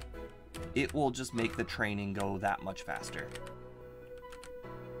 It will just make the training go that much faster.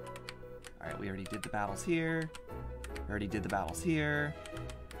 Alright, we already did the battles here. I already did the battles here.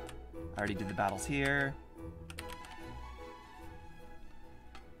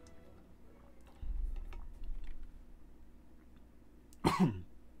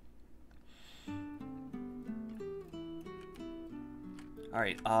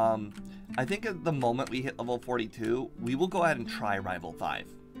 Alright, I think at the moment we hit level 42, we will go ahead and try Rival 5.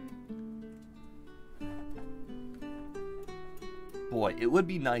 Boy, it would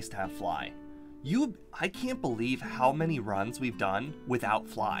be nice to have Fly. I can't believe how many runs we've done without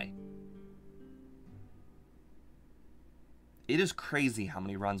Fly. It is crazy how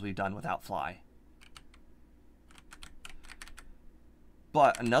many runs we've done without fly.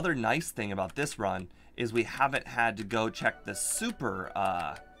 But another nice thing about this run is we haven't had to go check the super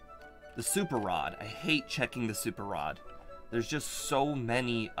rod. I hate checking the super rod. There's just so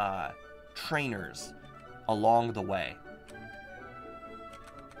many trainers along the way.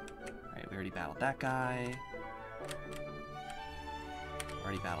 Alright, we already battled that guy.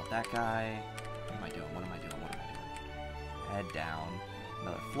 Already battled that guy. What am I doing? What am I doing? What am I doing? Head down.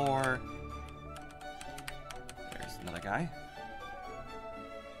 Another floor. There's another guy.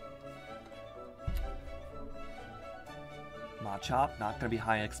 Machop, not gonna be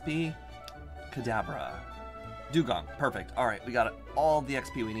high XP. Kadabra. Dugong, perfect. Alright, we got all the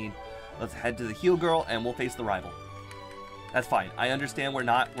XP we need. Let's head to the Heal Girl and we'll face the rival. That's fine. I understand we're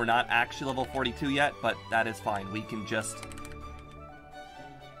not actually level 42 yet, but that is fine. We can just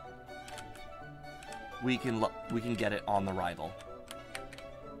we can get it on the rival.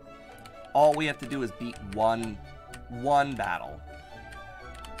 All we have to do is beat one battle.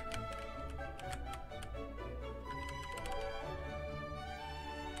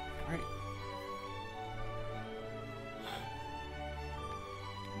 Alright.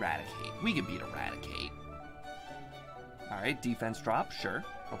 Eradicate. We can beat Eradicate. Alright, defense drop, sure.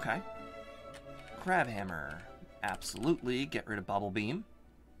 Okay. Crab Hammer. Absolutely. Get rid of Bubble Beam.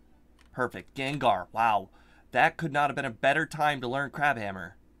 Perfect. Gengar. Wow. That could not have been a better time to learn Crab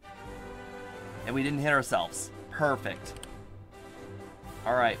Hammer. And we didn't hit ourselves. Perfect.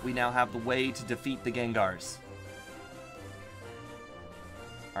 Alright, we now have the way to defeat the Gengars.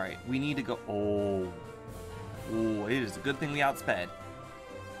 Alright, we need to go... Oh. Oh, it is a good thing we outsped.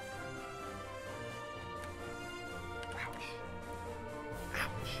 Ouch.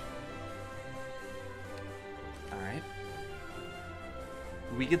 Ouch. Alright.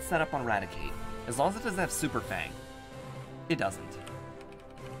 We could set up on Eradicate. As long as it doesn't have Super Fang. It doesn't.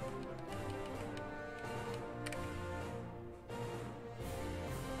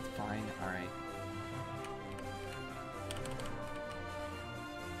 It's fine. Alright.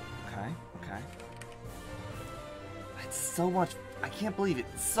 Okay. It's so much... I can't believe it.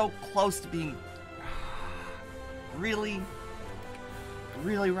 It's so close to being... Really?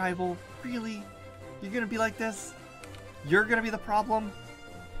 Really, rival? Really? You're gonna be like this? You're gonna be the problem?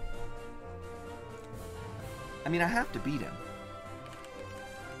 I mean, I have to beat him.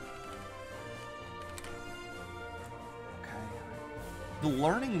 Okay.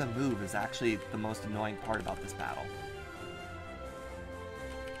 Learning the move is actually the most annoying part about this battle.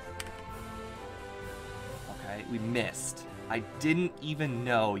 Okay, we missed. I didn't even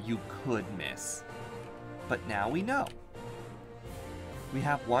know you could miss. But now we know. We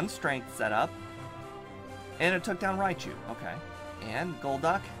have one strength set up. And it took down Raichu. Okay. And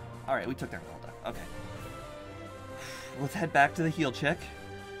Golduck. Alright, we took down Golduck. Okay. Let's head back to the heal chick.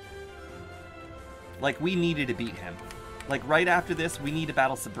 Like, we needed to beat him. Like, right after this, we need to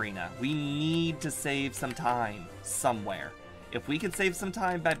battle Sabrina. We need to save some time somewhere. If we can save some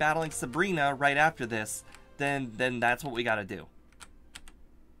time by battling Sabrina right after this, then that's what we gotta do.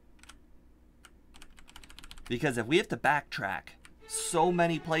 Because if we have to backtrack so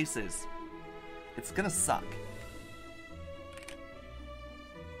many places, it's gonna suck.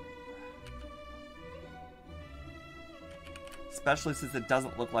 Especially since it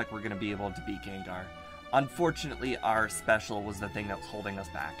doesn't look like we're gonna be able to beat Gengar. Unfortunately, our special was the thing that was holding us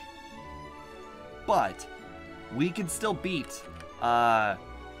back. But we can still beat, was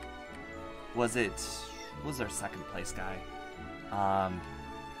our second place guy?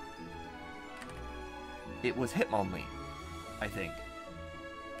 It was Hitmonlee, I think.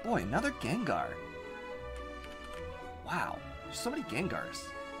 Boy, another Gengar. Wow, there's so many Gengars.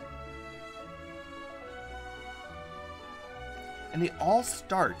 And they all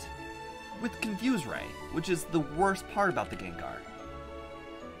start with Confuse Ray, which is the worst part about the Gengar.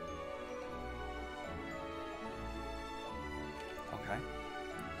 Okay.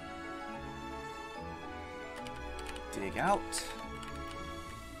 Dig out.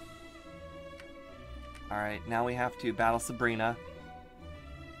 Alright, now we have to battle Sabrina.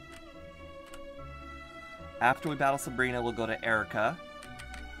 After we battle Sabrina, we'll go to Erica.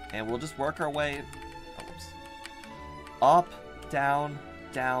 And we'll just work our way... Oh, whoops. Up, down,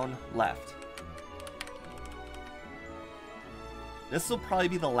 down, left. This will probably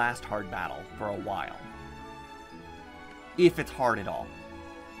be the last hard battle for a while. If it's hard at all.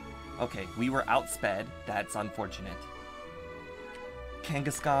 Okay, we were outsped. That's unfortunate.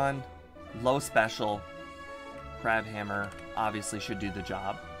 Kangaskhan, low special. Crab Hammer obviously should do the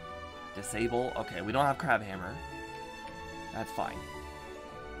job. Disable. Okay, we don't have Crab Hammer. That's fine.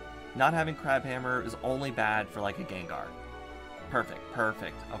 Not having Crab Hammer is only bad for like a Gengar. Perfect.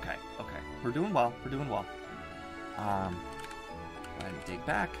 Perfect. Okay. Okay. We're doing well. We're doing well. Go ahead and dig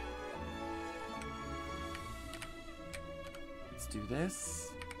back. Let's do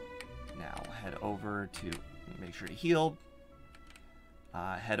this. Now head over to make sure to heal.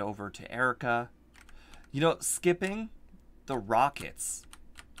 Head over to Erica. You know, skipping the rockets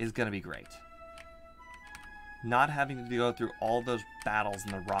is going to be great. Not having to go through all those battles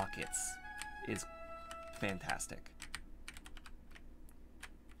in the rockets is fantastic.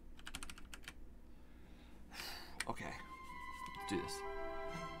 Okay, let's do this.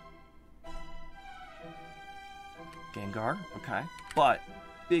 Gengar, okay. But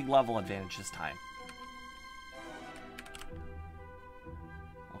big level advantage this time.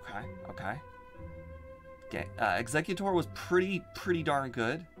 Okay, okay. Executor was pretty darn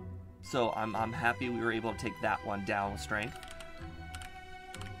good. So I'm happy we were able to take that one down with strength.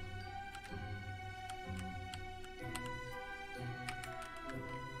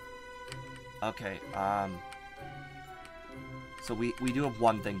 Okay, so we do have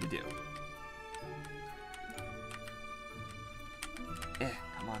one thing to do.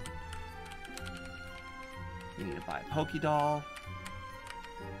 Come on. We need to buy a Pokedoll.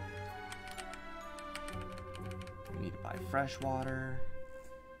 We need to buy fresh water.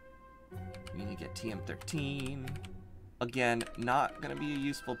 We need to get TM13. Again, not going to be a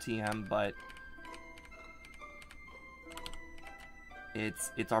useful TM, but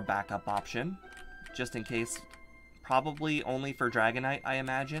it's our backup option. Just in case. Probably only for Dragonite, I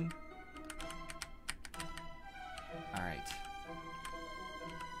imagine. Alright.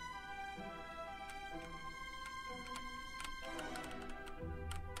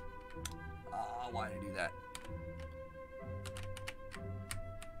 Why did I do that?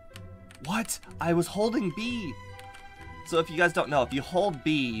 What? I was holding B. So if you guys don't know, if you hold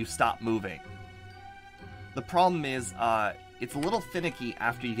B, you stop moving. The problem is, it's a little finicky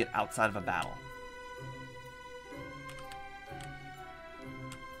after you get outside of a battle.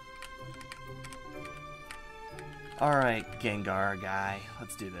 Alright, Gengar guy,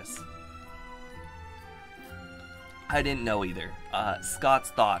 let's do this. I didn't know either. Scott's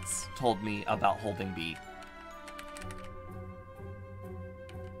thoughts told me about holding B.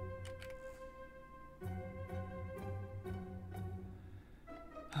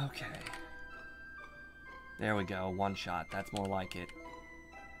 Okay. There we go, one shot. That's more like it.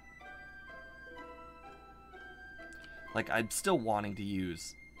 Like, I'm still wanting to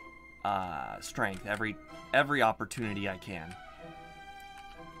use strength every opportunity I can.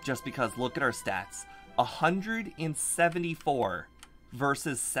 Just because, look at our stats. 174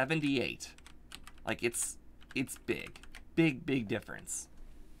 versus 78. Like, it's big. Big difference.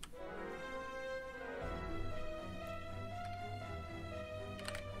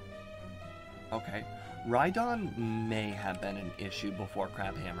 Okay. Rhydon may have been an issue before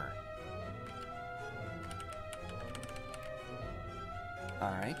Crabhammer.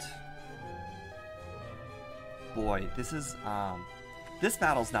 Alright. Boy, this is, this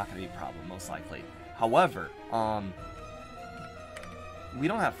battle's not going to be a problem, most likely. However, we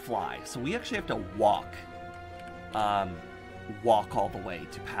don't have Fly, so we actually have to walk all the way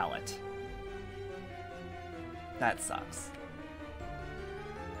to Pallet. That sucks.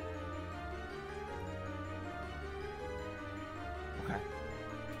 Okay.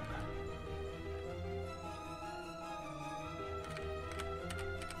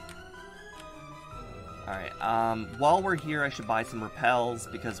 Alright, while we're here, I should buy some repels,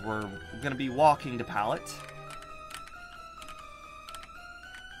 because we're gonna be walking to Pallet.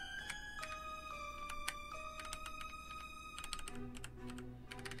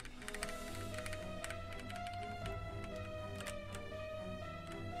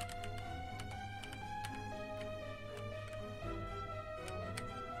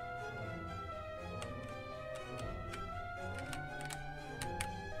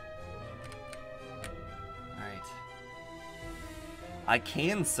 I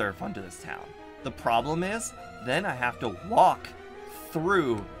can surf onto this town. The problem is, then I have to walk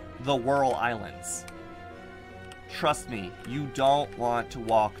through the Whirl Islands. Trust me, you don't want to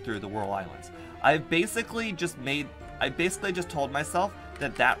walk through the Whirl Islands. I basically just told myself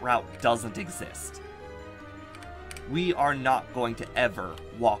that that route doesn't exist. We are not going to ever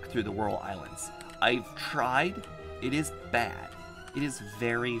walk through the Whirl Islands. I've tried. It is bad. It is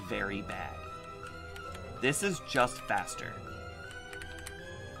very, very bad. This is just faster.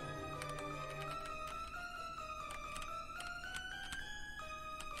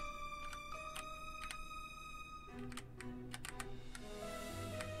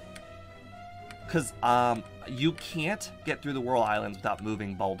 Because, you can't get through the Whirl Islands without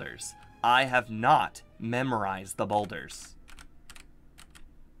moving boulders. I have not memorized the boulders.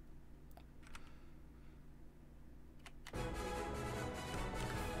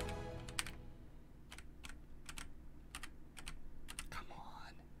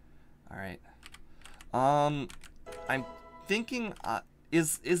 I'm thinking,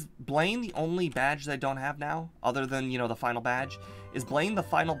 is Blaine the only badge that I don't have now? Other than, you know, the final badge? Is Blaine the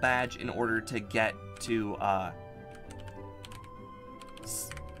final badge in order to get to,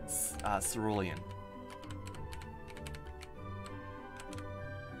 Cerulean?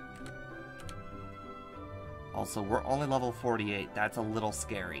 Also, we're only level 48. That's a little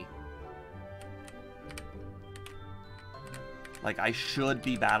scary. Like, I should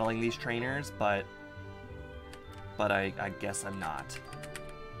be battling these trainers, but I guess I'm not.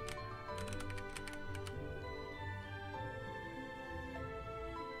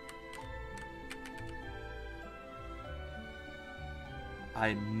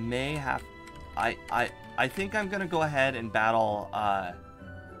 I may have... I think I'm gonna go ahead and battle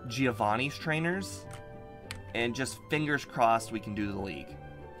Giovanni's trainers, and just fingers crossed we can do the league.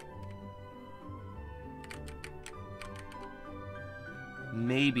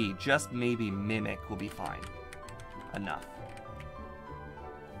 Maybe, just maybe, Mimic will be fine. Enough.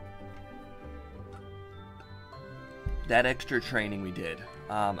 That extra training we did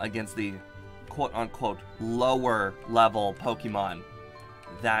against the quote-unquote lower level Pokemon,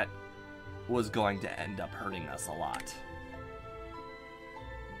 that was going to end up hurting us a lot.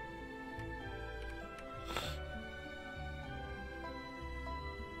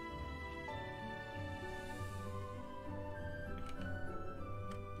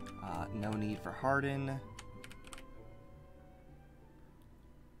 No need for Harden.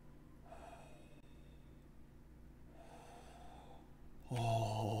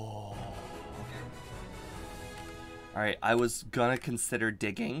 Oh, okay. Alright, I was gonna consider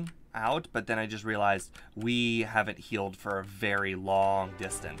digging out, but then I just realized we haven't healed for a very long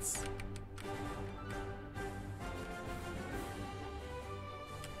distance.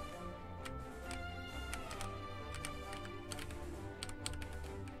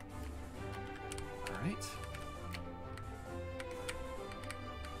 Alright.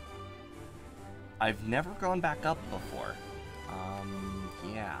 I've never gone back up before.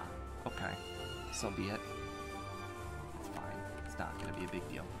 Yeah. Okay. So be it. It's fine. It's not gonna be a big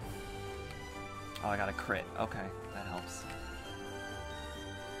deal. Oh, I got a crit. Okay, that helps.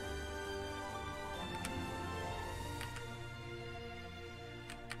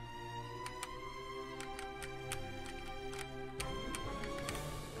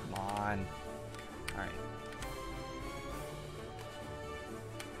 Come on. Alright.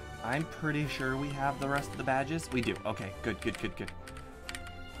 I'm pretty sure we have the rest of the badges. We do. Okay, good, good, good, good.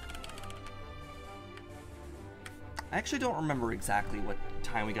 I actually don't remember exactly what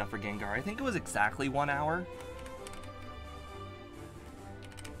time we got for Gengar. I think it was exactly 1 hour.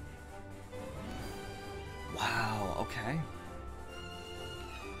 Wow, okay.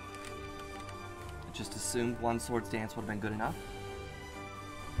 I just assumed one Swords Dance would have been good enough.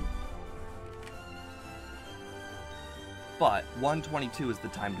 But 122 is the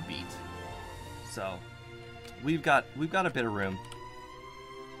time to beat. So we've got a bit of room.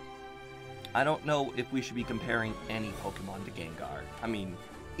 I don't know if we should be comparing any Pokemon to Gengar. I mean,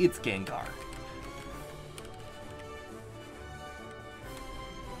 it's Gengar.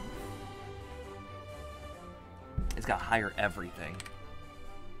 It's got higher everything.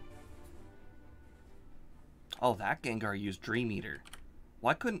 Oh, that Gengar used Dream Eater.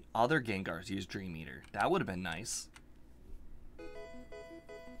 Why couldn't other Gengars use Dream Eater? That would have been nice.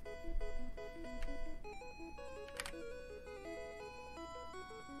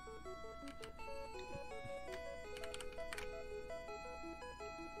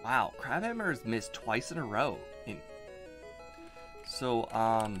 Wow, Crabhammer's missed twice in a row. So,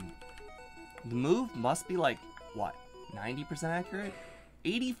 the move must be like, what, 90% accurate?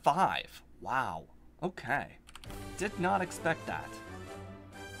 85! Wow, okay. Did not expect that.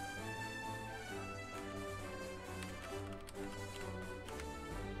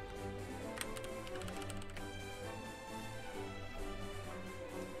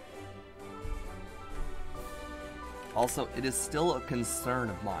 Also, it is still a concern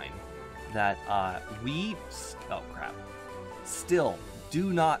of mine that still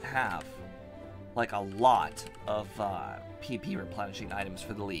do not have like a lot of PP replenishing items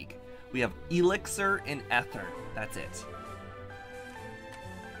for the league. We have Elixir and Ether. That's it.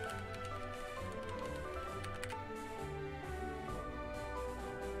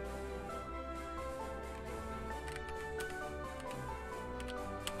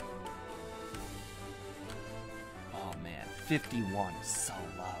 Oh man, 51 is so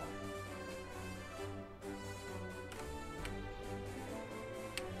low.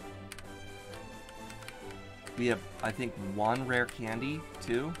 We have, I think, one rare candy,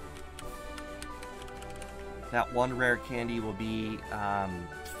 too. That one rare candy will be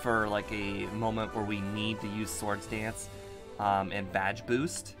for like a moment where we need to use Swords Dance and Badge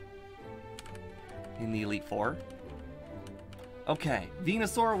Boost in the Elite Four. Okay,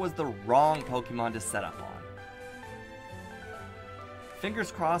 Venusaur was the wrong Pokemon to set up on.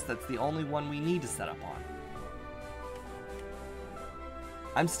 Fingers crossed that's the only one we need to set up on.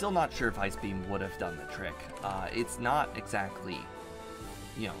 I'm still not sure if Ice Beam would have done the trick. It's not exactly,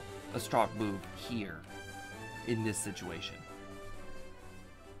 you know, a strong move here in this situation.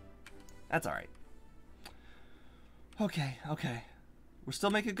 That's alright. Okay. We're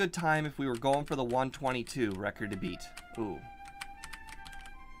still making good time if we were going for the 122 record to beat. Ooh.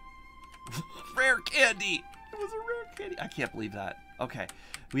 Rare candy! It was a rare candy. I can't believe that. Okay.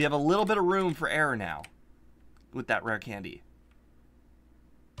 We have a little bit of room for error now with that rare candy.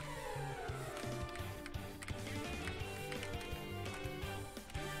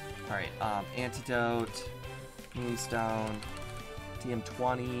 Alright, Antidote, Moonstone,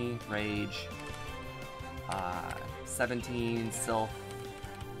 TM20, Rage, 17, Silph,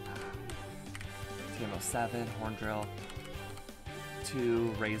 TM07, Horn Drill,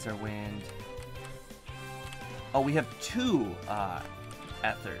 2, Razor Wind. Oh, we have 2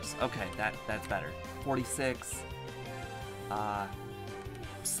 Ethers. Okay, that's better. 46,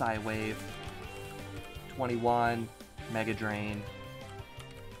 Psywave, 21, Mega Drain.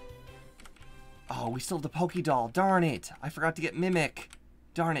 Oh, we still have the Pokédoll. Darn it. I forgot to get Mimic.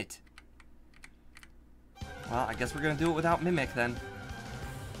 Darn it. Well, I guess we're going to do it without Mimic then.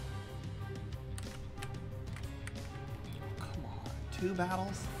 Come on. 2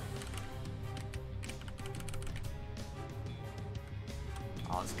 battles?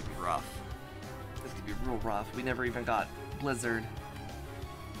 Oh, this could be rough. This could be real rough. We never even got Blizzard.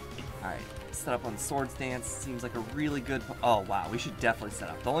 Alright. Set up on Swords Dance seems like a really good. Oh wow, we should definitely set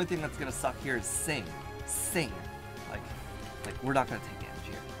up. The only thing that's gonna suck here is Sing. Like we're not gonna take damage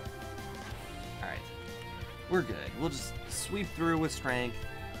here. All right, we're good. We'll just sweep through with strength.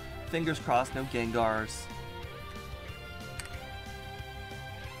 Fingers crossed, no Gengars.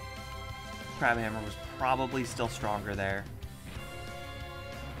 Crabhammer was probably still stronger there.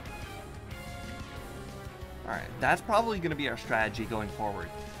 All right, that's probably gonna be our strategy going forward.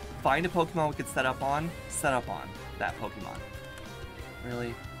 Find a Pokemon we could set up on that Pokemon.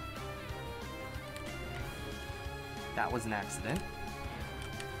 Really? That was an accident.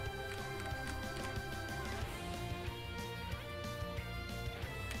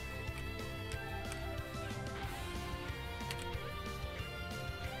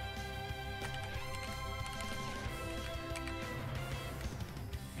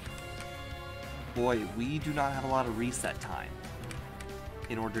 Boy, we do not have a lot of reset time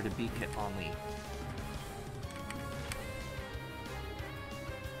in order to beat Hitmonlee.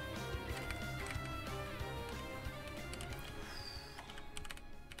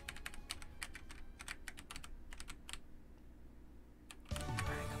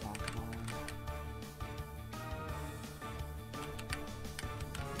 Come on.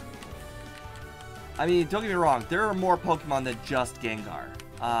 I mean, don't get me wrong, there are more Pokemon than just Gengar.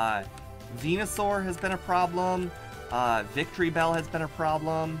 Venusaur has been a problem. Victory Bell has been a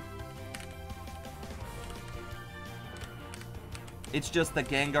problem. It's just that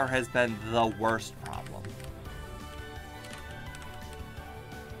Gengar has been the worst problem.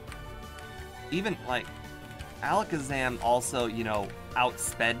 Even, like, Alakazam also, you know,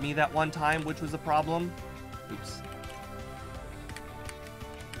 outsped me that one time, which was a problem. Oops.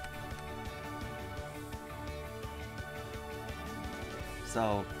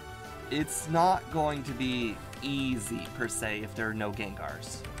 So, it's not going to be easy, per se, if there are no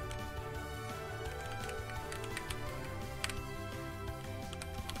Gengars.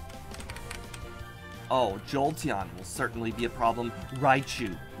 Oh, Jolteon will certainly be a problem.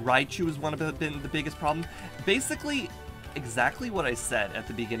 Raichu. Raichu is been the biggest problem. Basically, exactly what I said at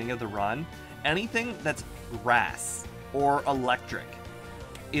the beginning of the run. Anything that's grass or electric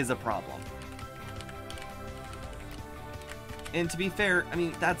is a problem. And to be fair, I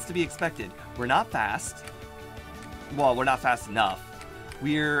mean, that's to be expected. We're not fast. Well, we're not fast enough.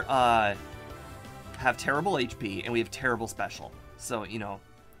 We're, have terrible HP, and we have terrible special. So, you know,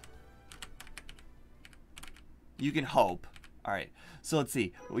 you can hope. Alright, so let's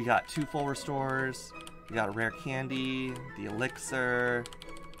see. We got 2 full restores. We got a rare candy, the elixir.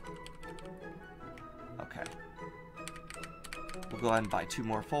 Okay. We'll go ahead and buy 2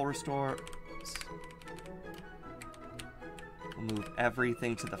 more full restores. We'll move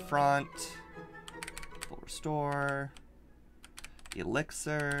everything to the front. Full restore.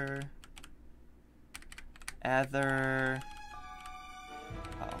 Elixir. Ether.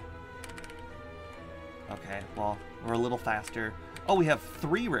 Oh. Okay, well, we're a little faster. Oh, we have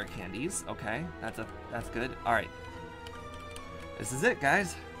 3 rare candies. Okay, that's good. All right. This is it,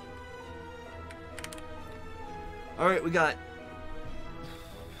 guys. All right, we got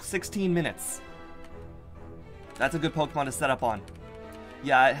 16 minutes. That's a good Pokemon to set up on.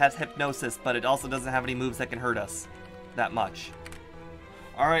 Yeah, it has Hypnosis, but it also doesn't have any moves that can hurt us that much.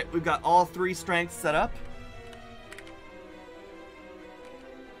 All right, we've got all 3 strengths set up.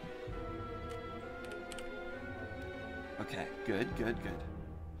 Okay, good.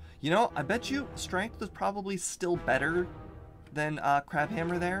 You know, I bet you Strength is probably still better than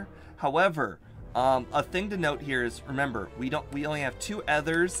Crabhammer there. However, a thing to note here is, remember, we only have 2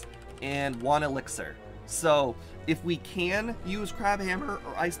 Ethers and 1 Elixir. So if we can use Crabhammer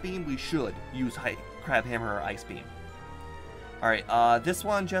or Ice Beam, we should use Crabhammer or Ice Beam. All right, this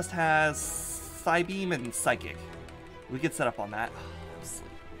one just has Psybeam and Psychic. We could set up on that. Oh,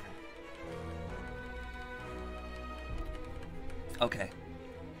 sleep. Okay.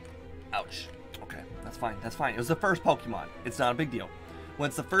 Ouch. Okay, that's fine. That's fine. It was the first Pokemon. It's not a big deal. When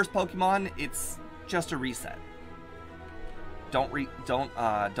it's the first Pokemon, it's just a reset. Don't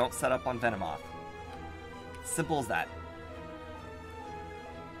set up on Venomoth. Simple as that.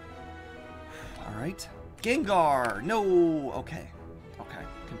 All right. Gengar. No. Okay.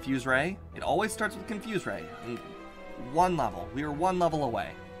 Confuse Ray. It always starts with Confuse Ray. 1 level. We were 1 level away.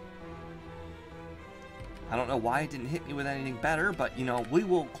 I don't know why it didn't hit me with anything better, but, you know, we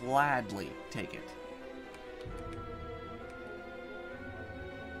will gladly take it.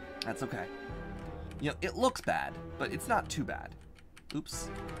 That's okay. You know, it looks bad, but it's not too bad. Oops.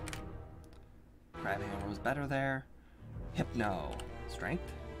 Crabhammer was better there. Hypno.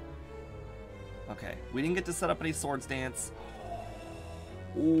 Strength? Okay, we didn't get to set up any Swords Dance.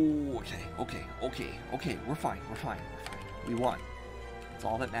 Ooh, okay. We're fine. We won. That's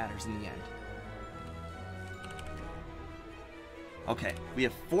all that matters in the end. Okay, we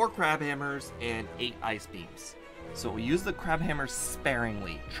have 4 Crabhammers and 8 Ice Beams. So we use the Crabhammer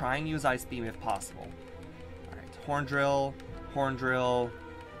sparingly. Try and use Ice Beam if possible. Alright, Horn Drill,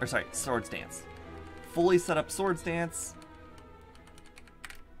 or sorry, Swords Dance. Fully set up Swords Dance.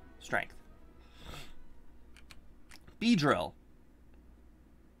 Strength. Beedrill.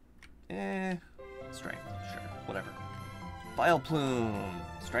 Strength, sure, whatever. Vileplume.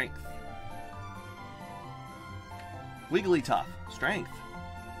 Strength. Wigglytuff. Strength.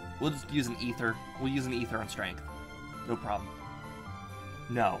 We'll just use an Ether. We'll use an Ether on Strength. No problem.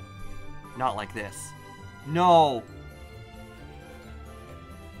 No. Not like this. No!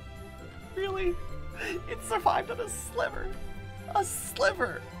 Really? It survived on a sliver. A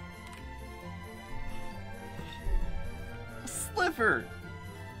sliver! A sliver!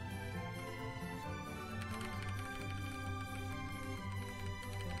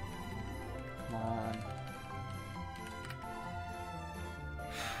 Come on.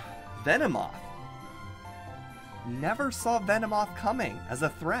 Venomoth. Never saw Venomoth coming as a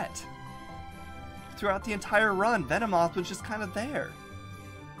threat. Throughout the entire run, Venomoth was just kind of there.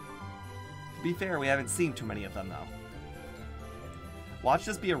 To be fair, we haven't seen too many of them, though. Watch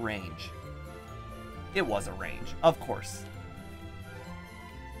this be a range. It was a range, of course.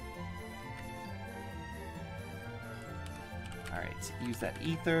 Alright, use that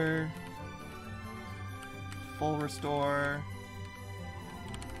Ether. Full Restore.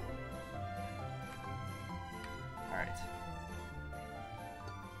 Alright.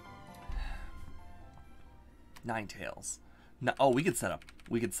 Ninetales. No, oh, we could set up.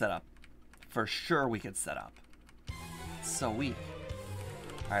 We could set up. For sure we could set up. So weak.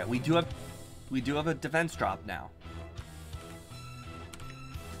 Alright, we do have a defense drop now.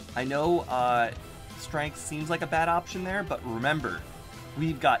 I know strength seems like a bad option there, but remember,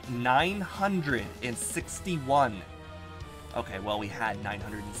 we've got 961. Okay, well, we had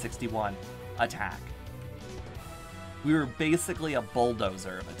 961 attack. We were basically a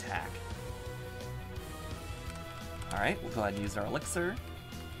bulldozer of attack. Alright, we'll go ahead and use our elixir.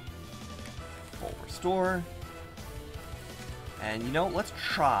 Full restore. And you know, let's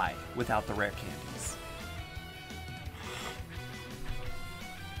try without the rare candies.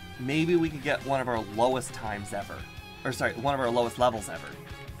 Maybe we could get one of our lowest times ever. Or sorry, one of our lowest levels ever.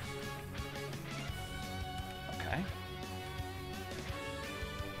 Okay.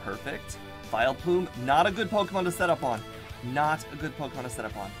 Perfect. Vileplume, not a good Pokemon to set up on. Not a good Pokemon to set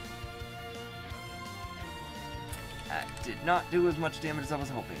up on. That did not do as much damage as I was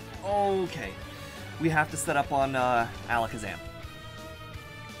hoping. Okay. We have to set up on Alakazam.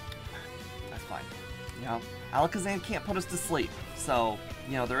 That's fine. You know, Alakazam can't put us to sleep. So,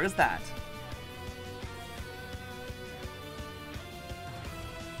 you know, there is that.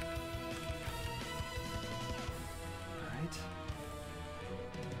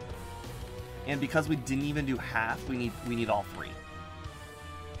 And because we didn't even do half, we need all 3.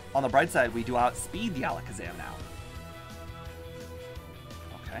 On the bright side, we do outspeed the Alakazam now.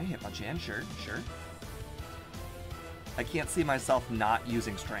 Okay, Hitmonchan, sure. I can't see myself not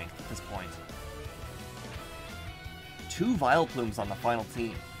using Strength at this point. 2 Vileplumes on the final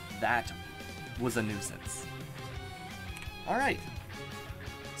team. That was a nuisance. Alright.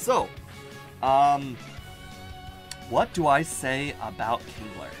 So, what do I say about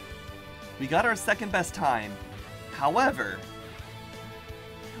Kingler? We got our second best time. However,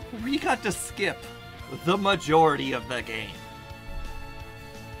 we got to skip the majority of the game.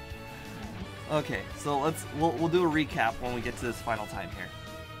 Okay, so we'll do a recap when we get to this final time here.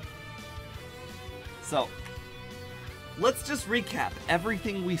 So, let's just recap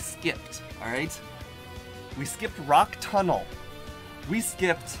everything we skipped, alright? We skipped Rock Tunnel. We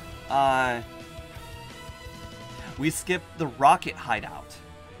skipped the Rocket Hideout.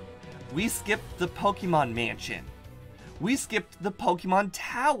 We skipped the Pokemon Mansion. We skipped the Pokemon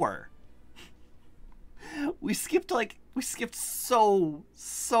Tower. We skipped so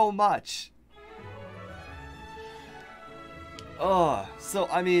much. So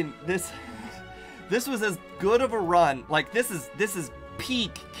I mean, this was as good of a run. Like this is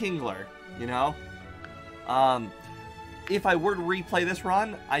peak Kingler, you know? If I were to replay this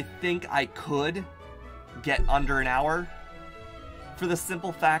run, I think I could get under an hour, for the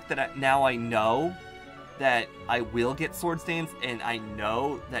simple fact that now I know that I will get Sword Stains, and I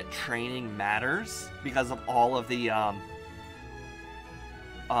know that training matters because of all of the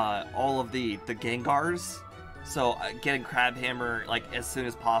Gengars. So getting Crabhammer like as soon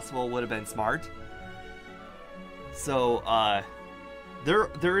as possible would have been smart. So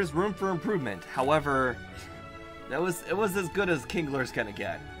there is room for improvement. However, it was as good as Kingler's gonna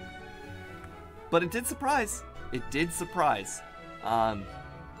get. But it did surprise. It did surprise.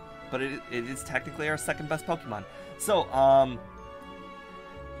 But it is technically our second best Pokemon. So,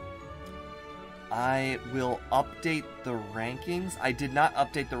 I will update the rankings. I did not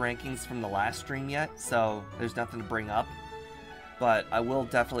update the rankings from the last stream yet, so there's nothing to bring up. But I will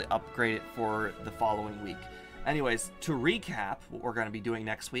definitely upgrade it for the following week. Anyways, to recap what we're going to be doing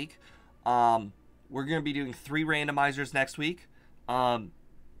next week, we're going to be doing 3 randomizers next week.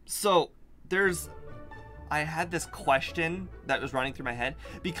 So, I had this question that was running through my head.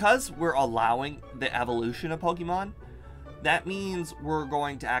 Because we're allowing the evolution of Pokemon, that means we're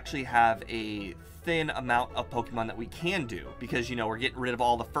going to actually have a thin amount of Pokemon that we can do. Because, you know, we're getting rid of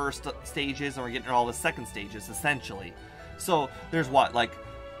all the first stages and we're getting rid of all the second stages, essentially. So, there's what, like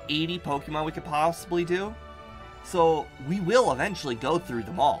 80 Pokemon we could possibly do? So, we will eventually go through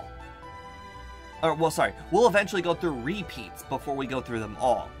them all. Or, well, sorry, we'll eventually go through repeats before we go through them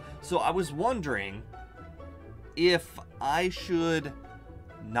all. So, I was wondering if I should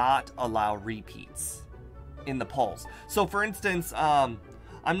not allow repeats in the polls. So for instance, I'm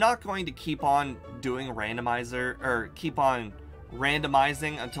not going to keep on doing a randomizer, or keep on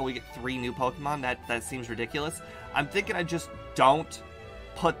randomizing until we get 3 new Pokemon. That seems ridiculous. I'm thinking I just don't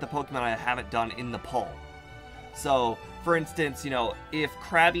put the Pokemon I haven't done in the poll. So for instance, you know, if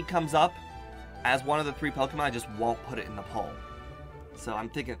Krabby comes up as one of the 3 Pokemon, I just won't put it in the poll. So I'm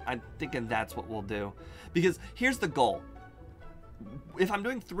thinking that's what we'll do. Because here's the goal. If I'm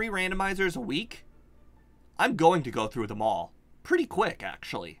doing 3 randomizers a week, I'm going to go through them all. Pretty quick,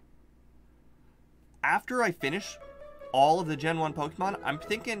 actually. After I finish all of the Gen 1 Pokemon, I'm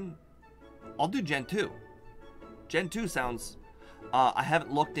thinking I'll do Gen 2. Gen 2 sounds... I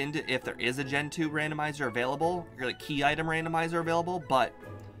haven't looked into if there is a Gen 2 randomizer available, or like key item randomizer available, but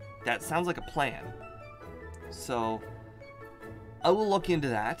that sounds like a plan. So I will look into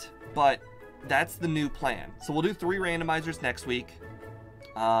that, but that's the new plan. So we'll do 3 randomizers next week.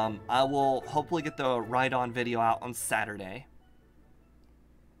 I will hopefully get the ride-on video out on Saturday.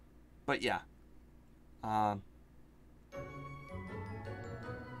 But yeah.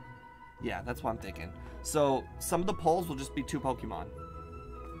 Yeah, that's what I'm thinking. So some of the polls will just be 2 Pokemon.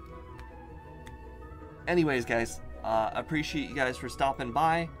 Anyways, guys, appreciate you guys for stopping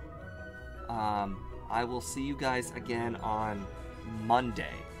by. I will see you guys again on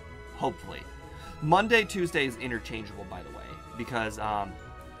Monday, hopefully. Monday, Tuesday is interchangeable, by the way, because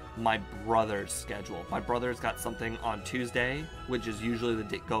my brother's schedule. My brother's got something on Tuesday, which is usually the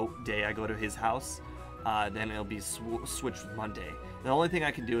day I go to his house. Then it'll be switched with Monday. The only thing I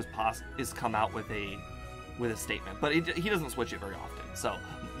can do is come out with a statement, but he doesn't switch it very often. So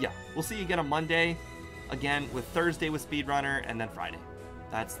yeah, we'll see you again on Monday, again with Thursday with Speedrunner, and then Friday.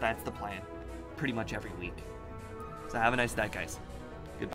 That's the plan, pretty much every week. So have a nice night, guys.